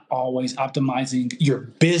not always optimizing your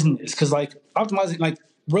business. Because like optimizing, like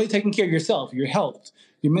really taking care of yourself, your health,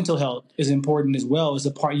 your mental health is important as well. As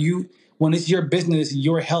a part you when it's your business,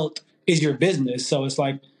 your health is your business. So it's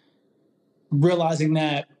like realizing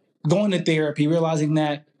that, going to therapy, realizing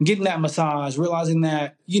that, getting that massage, realizing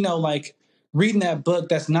that, like reading that book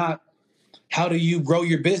that's not how do you grow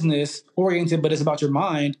your business oriented, but it's about your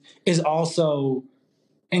mind, is also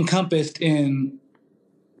encompassed in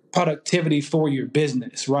productivity for your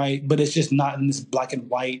business, right? But it's just not in this black and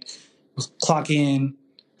white, clock in,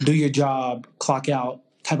 do your job, clock out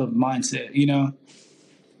type of mindset.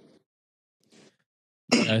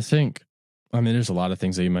 I think, I mean, there's a lot of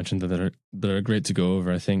things that you mentioned that are great to go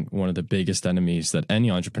over. I think one of the biggest enemies that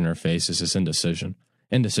any entrepreneur faces is indecision.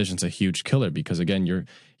 Indecision's a huge killer because again,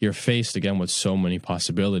 you're faced again with so many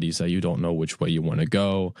possibilities that you don't know which way you want to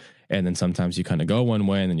go, and then sometimes you kind of go one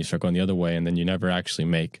way and then you start going the other way, and then you never actually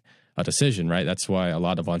make a decision, right? That's why a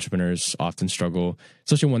lot of entrepreneurs often struggle,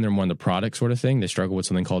 especially when they're more in the product sort of thing. They struggle with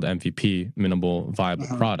something called MVP, minimal viable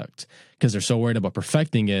product, because they're so worried about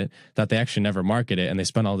perfecting it that they actually never market it, and they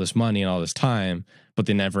spend all this money and all this time, but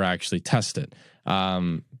they never actually test it.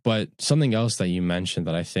 But something else that you mentioned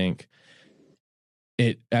that I think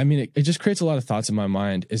it just creates a lot of thoughts in my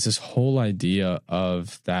mind is this whole idea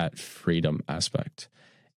of that freedom aspect.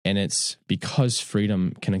 And it's because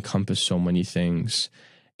freedom can encompass so many things,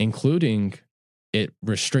 including it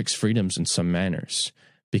restricts freedoms in some manners.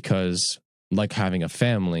 Because, like having a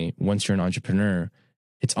family, once you're an entrepreneur,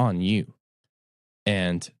 it's on you.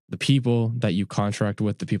 And the people that you contract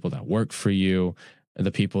with, the people that work for you, the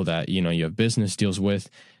people that you have business deals with,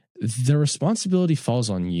 the responsibility falls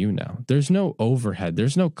on you now. There's no overhead,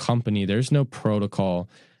 there's no company, there's no protocol.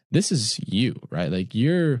 This is you, right? Like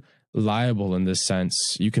you're liable in this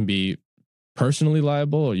sense. You can be personally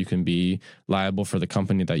liable or you can be liable for the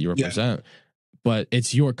company that you represent. But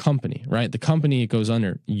it's your company, right? The company it goes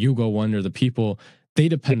under, you go under, the people, they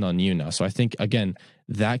depend on you now. So I think, again,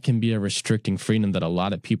 that can be a restricting freedom that a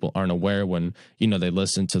lot of people aren't aware when, they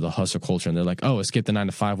listen to the hustle culture and they're like, oh, escape the 9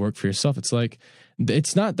 to 5, work for yourself. It's like,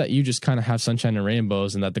 it's not that you just kind of have sunshine and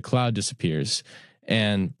rainbows and that the cloud disappears.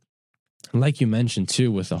 And like you mentioned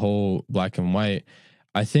too, with the whole black and white,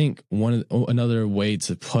 I think another way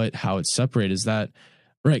to put how it's separated is that,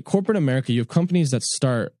 right, corporate America, you have companies that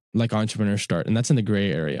start like entrepreneurs start, and that's in the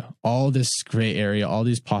gray area. All this gray area, all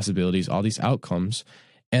these possibilities, all these outcomes,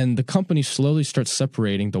 and the company slowly starts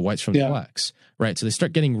separating the whites from the blacks, right? So they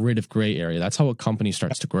start getting rid of gray area. That's how a company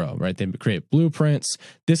starts to grow, right? They create blueprints.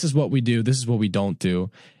 This is what we do. This is what we don't do.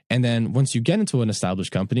 And then once you get into an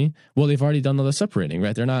established company, well, they've already done all the separating,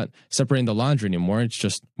 right? They're not separating the laundry anymore. It's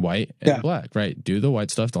just white and black, right? Do the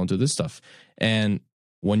white stuff, don't do this stuff. And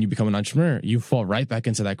when you become an entrepreneur, you fall right back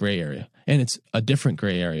into that gray area. And it's a different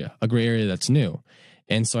gray area, a gray area that's new.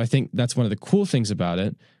 And so I think that's one of the cool things about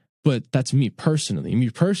it. But that's me personally.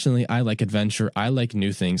 Me personally, I like adventure. I like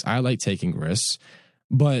new things. I like taking risks.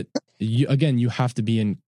 But you have to be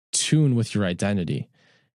in tune with your identity.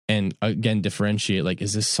 And again, differentiate, like,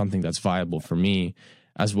 is this something that's viable for me?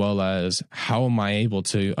 As well as how am I able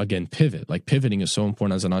to, again, pivot? Like pivoting is so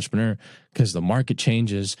important as an entrepreneur because the market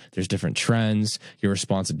changes, there's different trends, your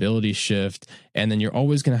responsibilities shift, and then you're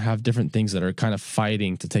always going to have different things that are kind of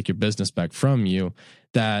fighting to take your business back from you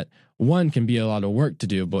that one can be a lot of work to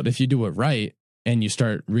do, but if you do it right and you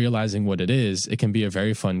start realizing what it is, it can be a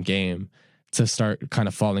very fun game to start kind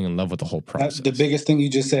of falling in love with the whole process. The biggest thing you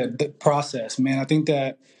just said, the process, man. I think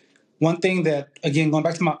that one thing that, again, going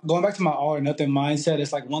back to my all or nothing mindset,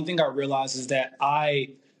 is like one thing I realized is that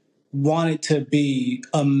I wanted to be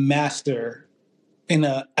a master in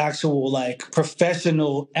an actual like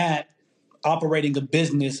professional at operating a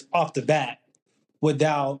business off the bat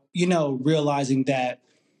without, realizing that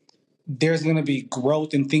there's going to be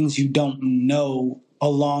growth and things you don't know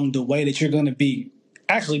along the way that you're going to be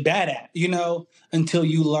actually bad at, until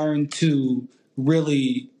you learn to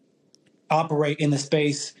really operate in the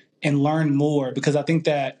space and learn more. Because I think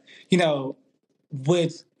that,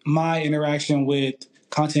 with my interaction with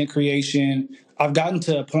content creation, I've gotten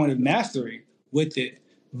to a point of mastery with it.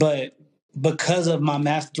 But because of my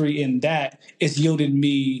mastery in that, it's yielded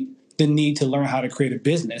me the need to learn how to create a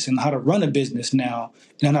business and how to run a business now.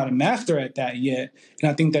 And I'm not a master at that yet.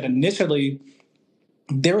 And I think that initially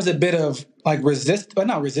there was a bit of like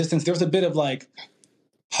not resistance. There was a bit of like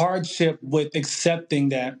hardship with accepting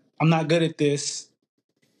that I'm not good at this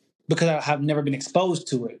because I have never been exposed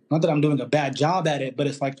to it. Not that I'm doing a bad job at it, but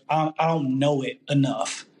it's like I don't know it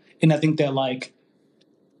enough. And I think that like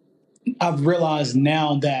I've realized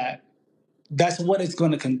now that that's what it's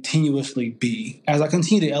going to continuously be. As I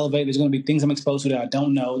continue to elevate, there's going to be things I'm exposed to that I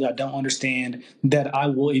don't know, that I don't understand, that I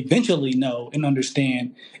will eventually know and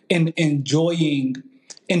understand, and enjoying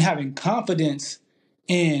and having confidence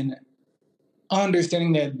in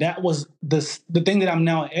understanding that that was the thing that I'm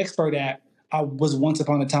now an expert at. I was once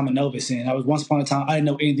upon a time a novice in. I was once upon a time I didn't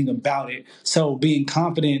know anything about it. So being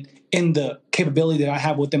confident in the capability that I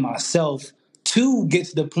have within myself to get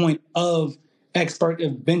to the point of expert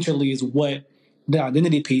eventually is what the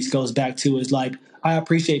identity piece goes back to. Is like, I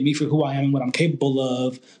appreciate me for who I am and what I'm capable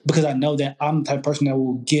of, because I know that I'm the type of person that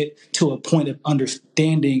will get to a point of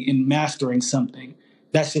understanding and mastering something.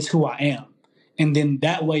 That's just who I am. And then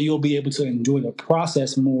that way you'll be able to enjoy the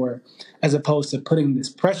process more, as opposed to putting this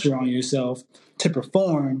pressure on yourself to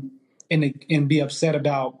perform and be upset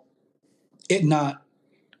about it not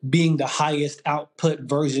being the highest output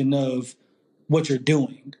version of what you're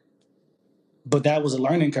doing. But that was a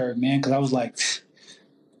learning curve, man, because I was like,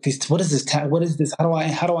 what is this? What is this? How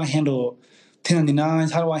do I handle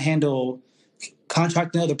 1099s? How do I handle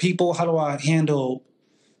contracting other people? How do I handle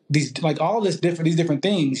these, like, all these different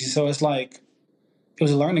things? So it's like, it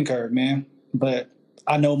was a learning curve, man. But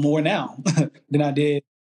I know more now than I did.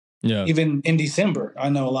 Yeah. Even in December, I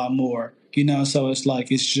know a lot more, you know? So it's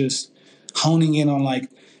like, it's just honing in on, like,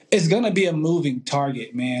 it's going to be a moving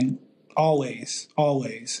target, man. Always,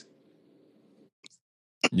 always.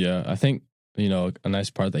 Yeah. I think, a nice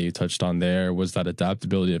part that you touched on there was that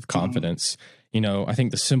adaptability of confidence. I think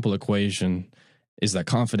the simple equation is that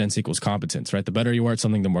confidence equals competence, right? The better you are at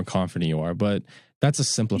something, the more confident you are. But that's a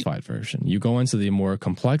simplified version. You go into the more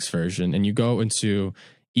complex version and you go into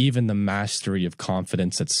even the mastery of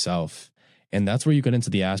confidence itself. And that's where you get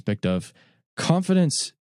into the aspect of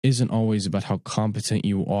confidence isn't always about how competent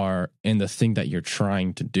you are in the thing that you're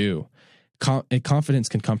trying to do. Confidence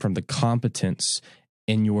can come from the competence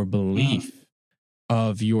in your belief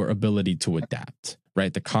of your ability to adapt,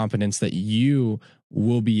 right? The competence that you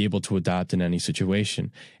will be able to adapt in any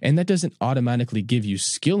situation. And that doesn't automatically give you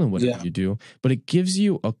skill in whatever you do, but it gives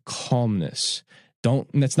you a calmness.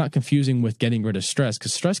 That's not confusing with getting rid of stress,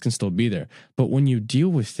 because stress can still be there. But when you deal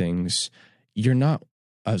with things, you're not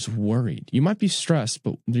as worried. You might be stressed,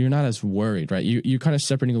 but you're not as worried, right? You're kind of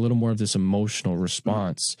separating a little more of this emotional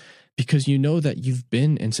response, because you know that you've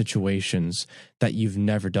been in situations that you've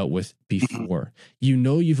never dealt with before. You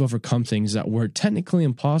know you've overcome things that were technically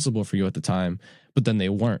impossible for you at the time, but then they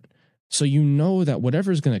weren't. So you know that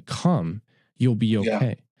whatever's going to come, you'll be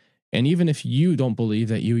okay. Yeah. And even if you don't believe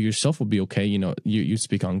that you yourself will be okay, you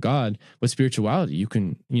speak on God. With spirituality, you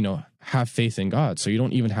can, have faith in God. So you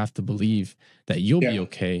don't even have to believe that you'll be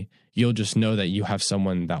okay. You'll just know that you have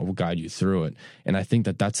someone that will guide you through it. And I think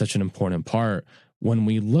that that's such an important part when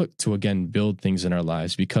we look to, again, build things in our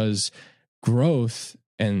lives, because growth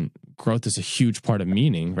is a huge part of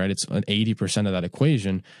meaning, right? It's an 80% of that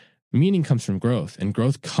equation. Meaning comes from growth, and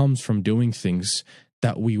growth comes from doing things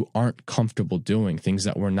that we aren't comfortable doing, things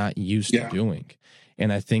that we're not used to doing.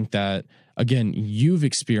 And I think that, again, you've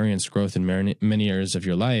experienced growth in many areas of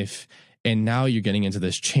your life, and now you're getting into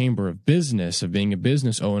this chamber of business, of being a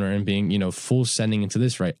business owner and being, full sending into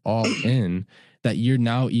this, right? All in, that you're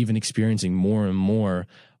now even experiencing more and more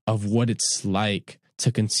of what it's like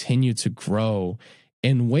to continue to grow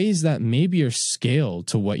in ways that maybe are scaled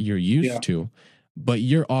to what you're used to, but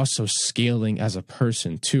you're also scaling as a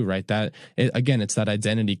person too, right? It's that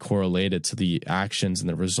identity correlated to the actions and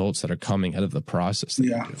the results that are coming out of the process.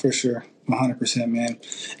 For sure. 100%, man.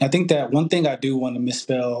 I think that one thing I do want to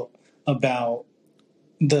misspell about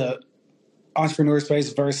the entrepreneur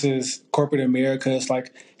space versus corporate America is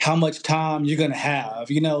like how much time you're going to have,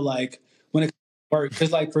 like when it comes to work.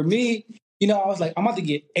 Because like for me, I was like, I'm about to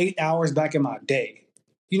get 8 hours back in my day,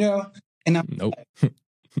 and I'm like,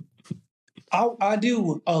 I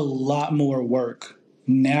do a lot more work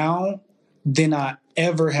now than I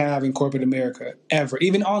ever have in corporate America, ever.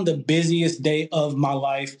 Even on the busiest day of my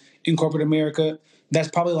life in corporate America, that's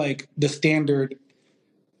probably like the standard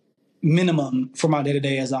minimum for my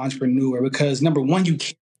day-to-day as an entrepreneur, because number one, you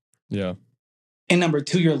can't. Yeah. And number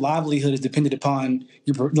two, your livelihood is dependent upon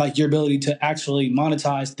your ability to actually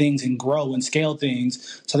monetize things and grow and scale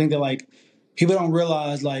things. So I think that like people don't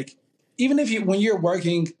realize, like, even if when you're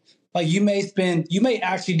working, like you may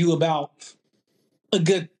actually do about a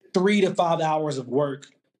good 3 to 5 hours of work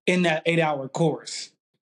in that 8-hour course.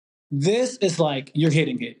 This is like you're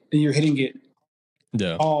hitting it, and you're hitting it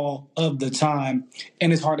all of the time,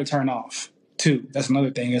 and it's hard to turn off too. That's another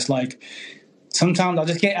thing. It's like sometimes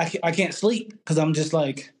I can't sleep because I'm just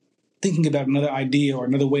like thinking about another idea or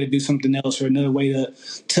another way to do something else, or another way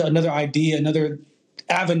to another idea, another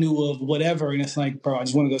avenue of whatever, and it's like, bro, I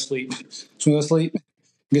just want to go sleep. Just want to go sleep,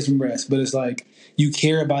 get some rest. But it's like you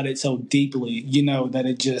care about it so deeply,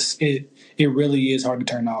 that it really is hard to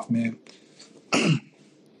turn off, man.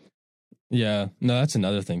 Yeah, no, that's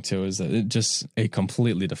another thing too, is that it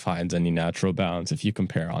completely defines any natural balance. If you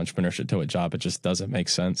compare entrepreneurship to a job, it just doesn't make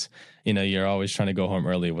sense. You're always trying to go home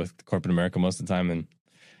early with corporate America most of the time, and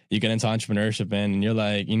you get into entrepreneurship, man, and you're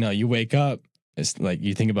like, you wake up, it's like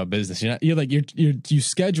you think about business. You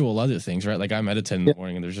schedule other things, right? Like I meditate in the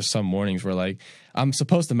morning, and there's just some mornings where like I'm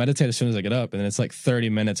supposed to meditate as soon as I get up, and then it's like 30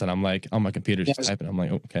 minutes, and I'm like on my computer just typing. I'm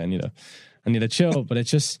like, okay, I need to chill, but it's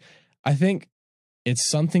just, I think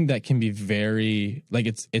it's something that can be very like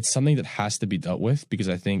it's something that has to be dealt with, because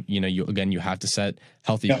I think you have to set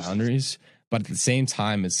healthy boundaries, but at the same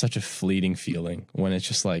time it's such a fleeting feeling when it's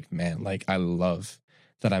just like, man, like I love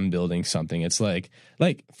that I'm building something. It's like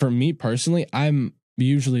for me personally, I'm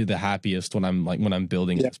usually the happiest when I'm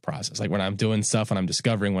building this process, like when I'm doing stuff, when I'm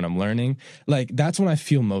discovering, when I'm learning, like that's when I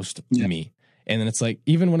feel most me. And then it's like,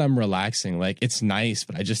 even when I'm relaxing, like it's nice,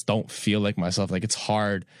 but I just don't feel like myself. Like it's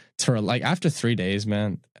hard to like after 3 days,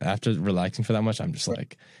 man, after relaxing for that much, I'm just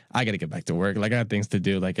like, I got to get back to work. Like I have things to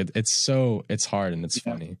do. Like it's hard and it's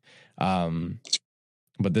funny.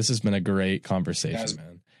 But this has been a great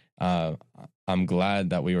conversation, man. I'm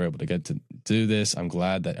glad that we were able to get to do this. I'm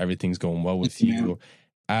glad that everything's going well with you.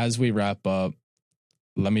 As we wrap up,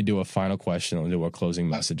 let me do a final question. I'll do our closing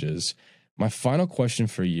messages. My final question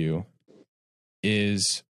for you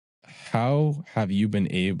is, how have you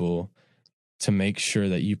been able to make sure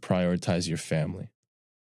that you prioritize your family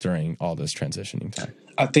during all this transitioning time?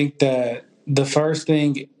 I think that the first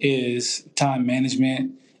thing is time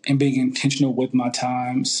management and being intentional with my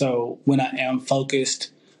time. So when I am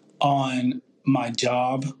focused on my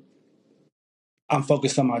job, I'm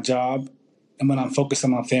focused on my job. And when I'm focused on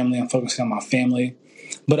my family, I'm focused on my family.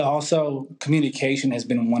 But also communication has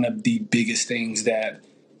been one of the biggest things that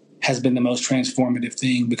has been the most transformative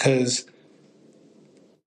thing, because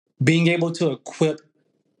being able to equip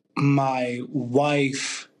my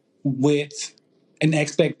wife with an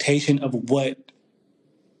expectation of what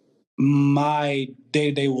my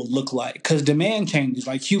day-to-day will look like, because demand changes.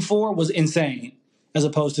 Like Q4 was insane, as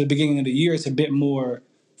opposed to the beginning of the year. It's a bit more,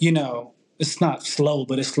 it's not slow,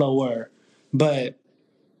 but it's slower. But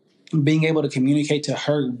being able to communicate to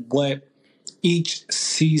her what each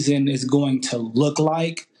season is going to look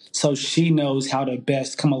like, so she knows how to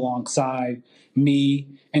best come alongside me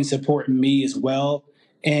and support me as well.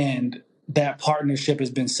 And that partnership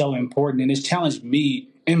has been so important, and it's challenged me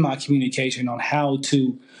in my communication on how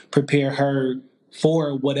to prepare her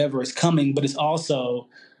for whatever is coming, but it's also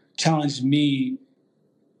challenged me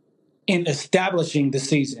in establishing the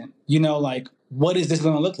season. Like, what is this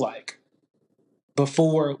going to look like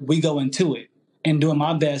before we go into it, and doing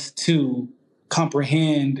my best to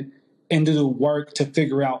comprehend and do the work to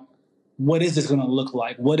figure out what is this going to look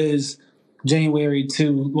like? What is January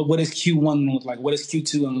to, what is Q1 going to look like? What is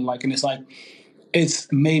Q2 going to look like? And it's like,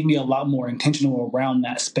 it's made me a lot more intentional around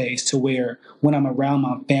that space, to where when I'm around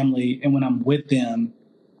my family and when I'm with them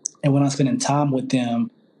and when I'm spending time with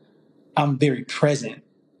them, I'm very present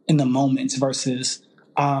in the moments, versus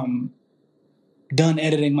done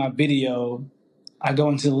editing my video, I go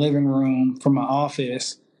into the living room from my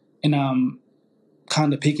office and I'm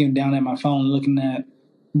kind of peeking down at my phone, looking at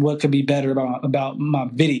what could be better about my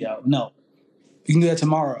video. No, you can do that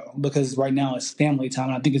tomorrow, because right now it's family time.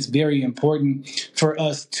 And I think it's very important for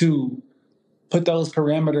us to put those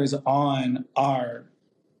parameters on our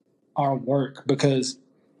work, because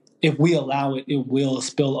if we allow it, it will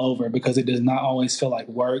spill over, because it does not always feel like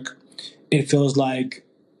work. It feels like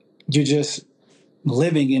you're just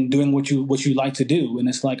living and doing what you like to do. And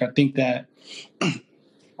it's like, I think that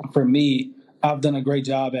for me, I've done a great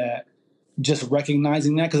job at just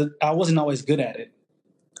recognizing that, because I wasn't always good at it.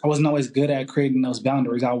 I wasn't always good at creating those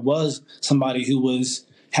boundaries. I was somebody who was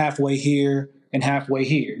halfway here and halfway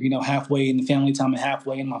here, halfway in the family time and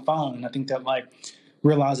halfway in my phone. And I think that, like,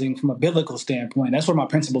 realizing from a biblical standpoint, that's where my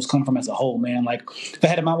principles come from as a whole, man. Like, if I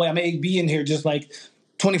had it my way, I may be in here just like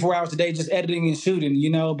 24 hours a day, just editing and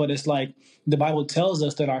shooting, but it's like the Bible tells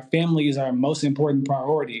us that our family is our most important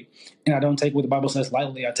priority. And I don't take what the Bible says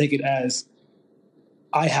lightly. I take it as,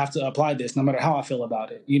 I have to apply this no matter how I feel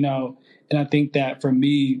about it, And I think that for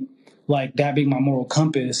me, like, that being my moral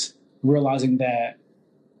compass, realizing that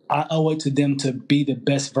I owe it to them to be the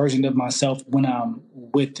best version of myself when I'm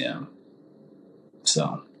with them.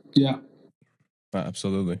 So, yeah.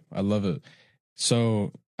 Absolutely. I love it.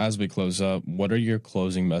 So as we close up, what are your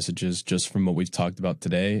closing messages, just from what we've talked about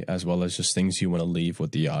today, as well as just things you want to leave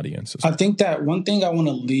with the audience? I think that one thing I want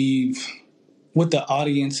to leave with the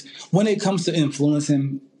audience when it comes to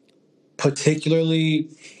influencing, particularly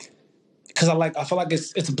because I feel like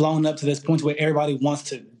it's blown up to this point where everybody wants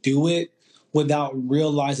to do it without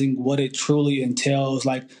realizing what it truly entails.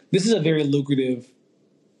 Like, this is a very lucrative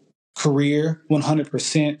career,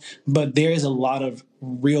 100%, but there is a lot of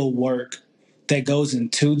real work that goes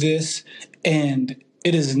into this, and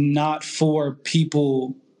it is not for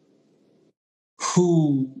people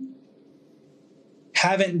who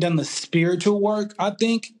haven't done the spiritual work, I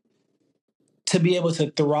think, to be able to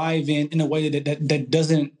thrive in a way that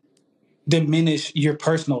doesn't diminish your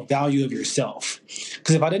personal value of yourself.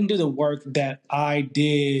 Because if I didn't do the work that I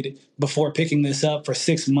did before picking this up for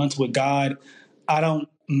 6 months with God, I don't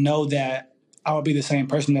know that I would be the same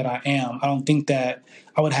person that I am. I don't think that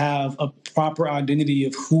I would have a proper identity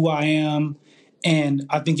of who I am. And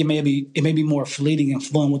I think it may be more fleeting and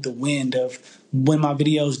flowing with the wind of when my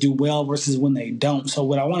videos do well versus when they don't. So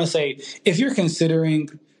what I want to say, if you're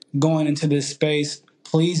considering going into this space,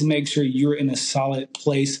 please make sure you're in a solid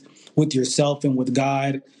place with yourself and with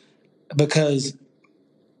God, because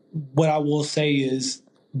what I will say is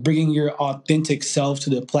bringing your authentic self to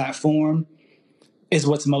the platform is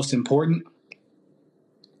what's most important,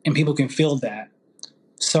 and people can feel that.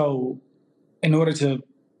 So in order to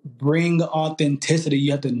bring authenticity,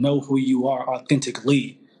 you have to know who you are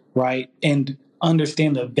authentically, right? And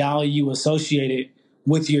understand the value associated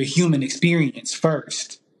with your human experience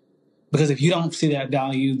first. Because if you don't see that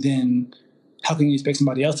value, then how can you expect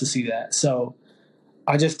somebody else to see that? So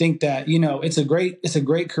I just think that, it's a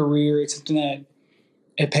great career. It's something that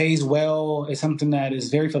it pays well. It's something that is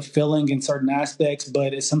very fulfilling in certain aspects,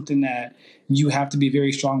 but it's something that you have to be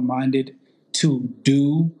very strong-minded to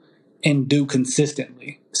do and do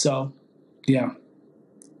consistently. So, yeah.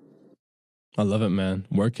 I love it, man.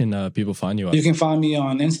 Where can people find you? You can find me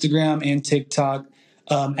on Instagram and TikTok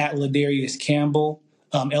at LaDarius Campbell,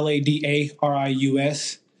 LaDarius Campbell,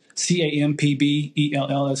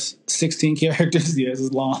 16 characters. Yeah, this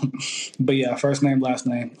is long. But yeah, first name, last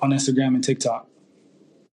name on Instagram and TikTok.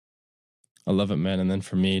 I love it, man. And then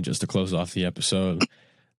for me, just to close off the episode,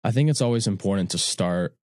 I think it's always important to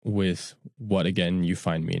start with what, again, you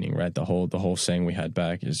find meaning, right? The whole saying we had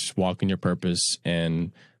back is just walk in your purpose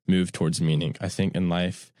and move towards meaning. I think in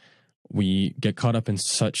life, we get caught up in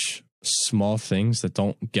such small things that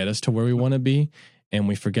don't get us to where we want to be. And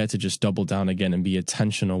we forget to just double down again and be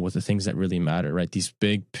intentional with the things that really matter, right? These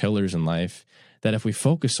big pillars in life that if we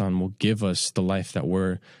focus on will give us the life that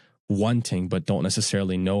we're wanting, but don't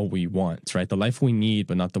necessarily know we want, right? The life we need,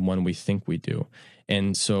 but not the one we think we do.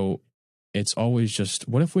 And so it's always just,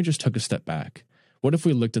 what if we just took a step back? What if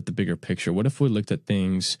we looked at the bigger picture? What if we looked at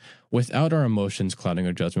things without our emotions clouding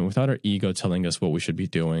our judgment, without our ego telling us what we should be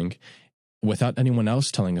doing, without anyone else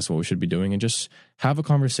telling us what we should be doing, and just have a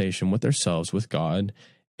conversation with ourselves, with God,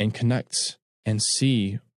 and connect and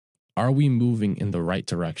see, are we moving in the right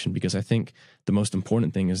direction? Because I think the most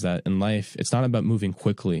important thing is that in life, it's not about moving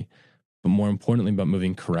quickly, but more importantly, about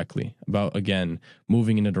moving correctly, about, again,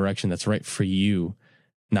 moving in a direction that's right for you,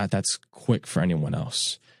 not that's quick for anyone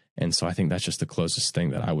else. And so I think that's just the closest thing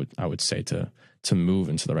that I would say to move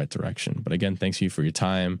into the right direction. But again, thanks you for your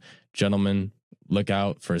time. Gentlemen, look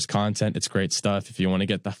out for his content. It's great stuff. If you want to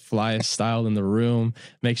get the flyest style in the room,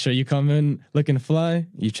 make sure you come in looking fly.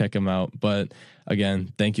 You check him out. But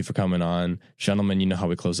again, thank you for coming on. Gentlemen, you know how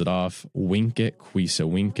we close it off. Wink it, quisa,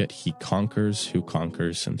 wink it. He conquers who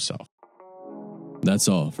conquers himself. That's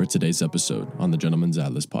all for today's episode on the Gentleman's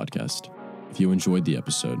Atlas podcast. If you enjoyed the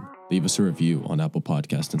episode, leave us a review on Apple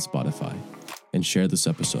Podcasts and Spotify, and share this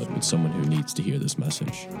episode with someone who needs to hear this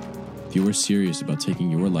message. If you are serious about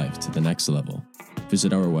taking your life to the next level,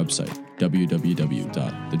 visit our website,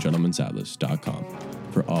 www.thegentleman'satlas.com,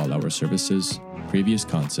 for all our services, previous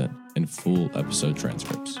content, and full episode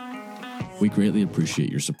transcripts. We greatly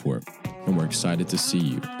appreciate your support, and we're excited to see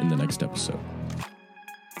you in the next episode.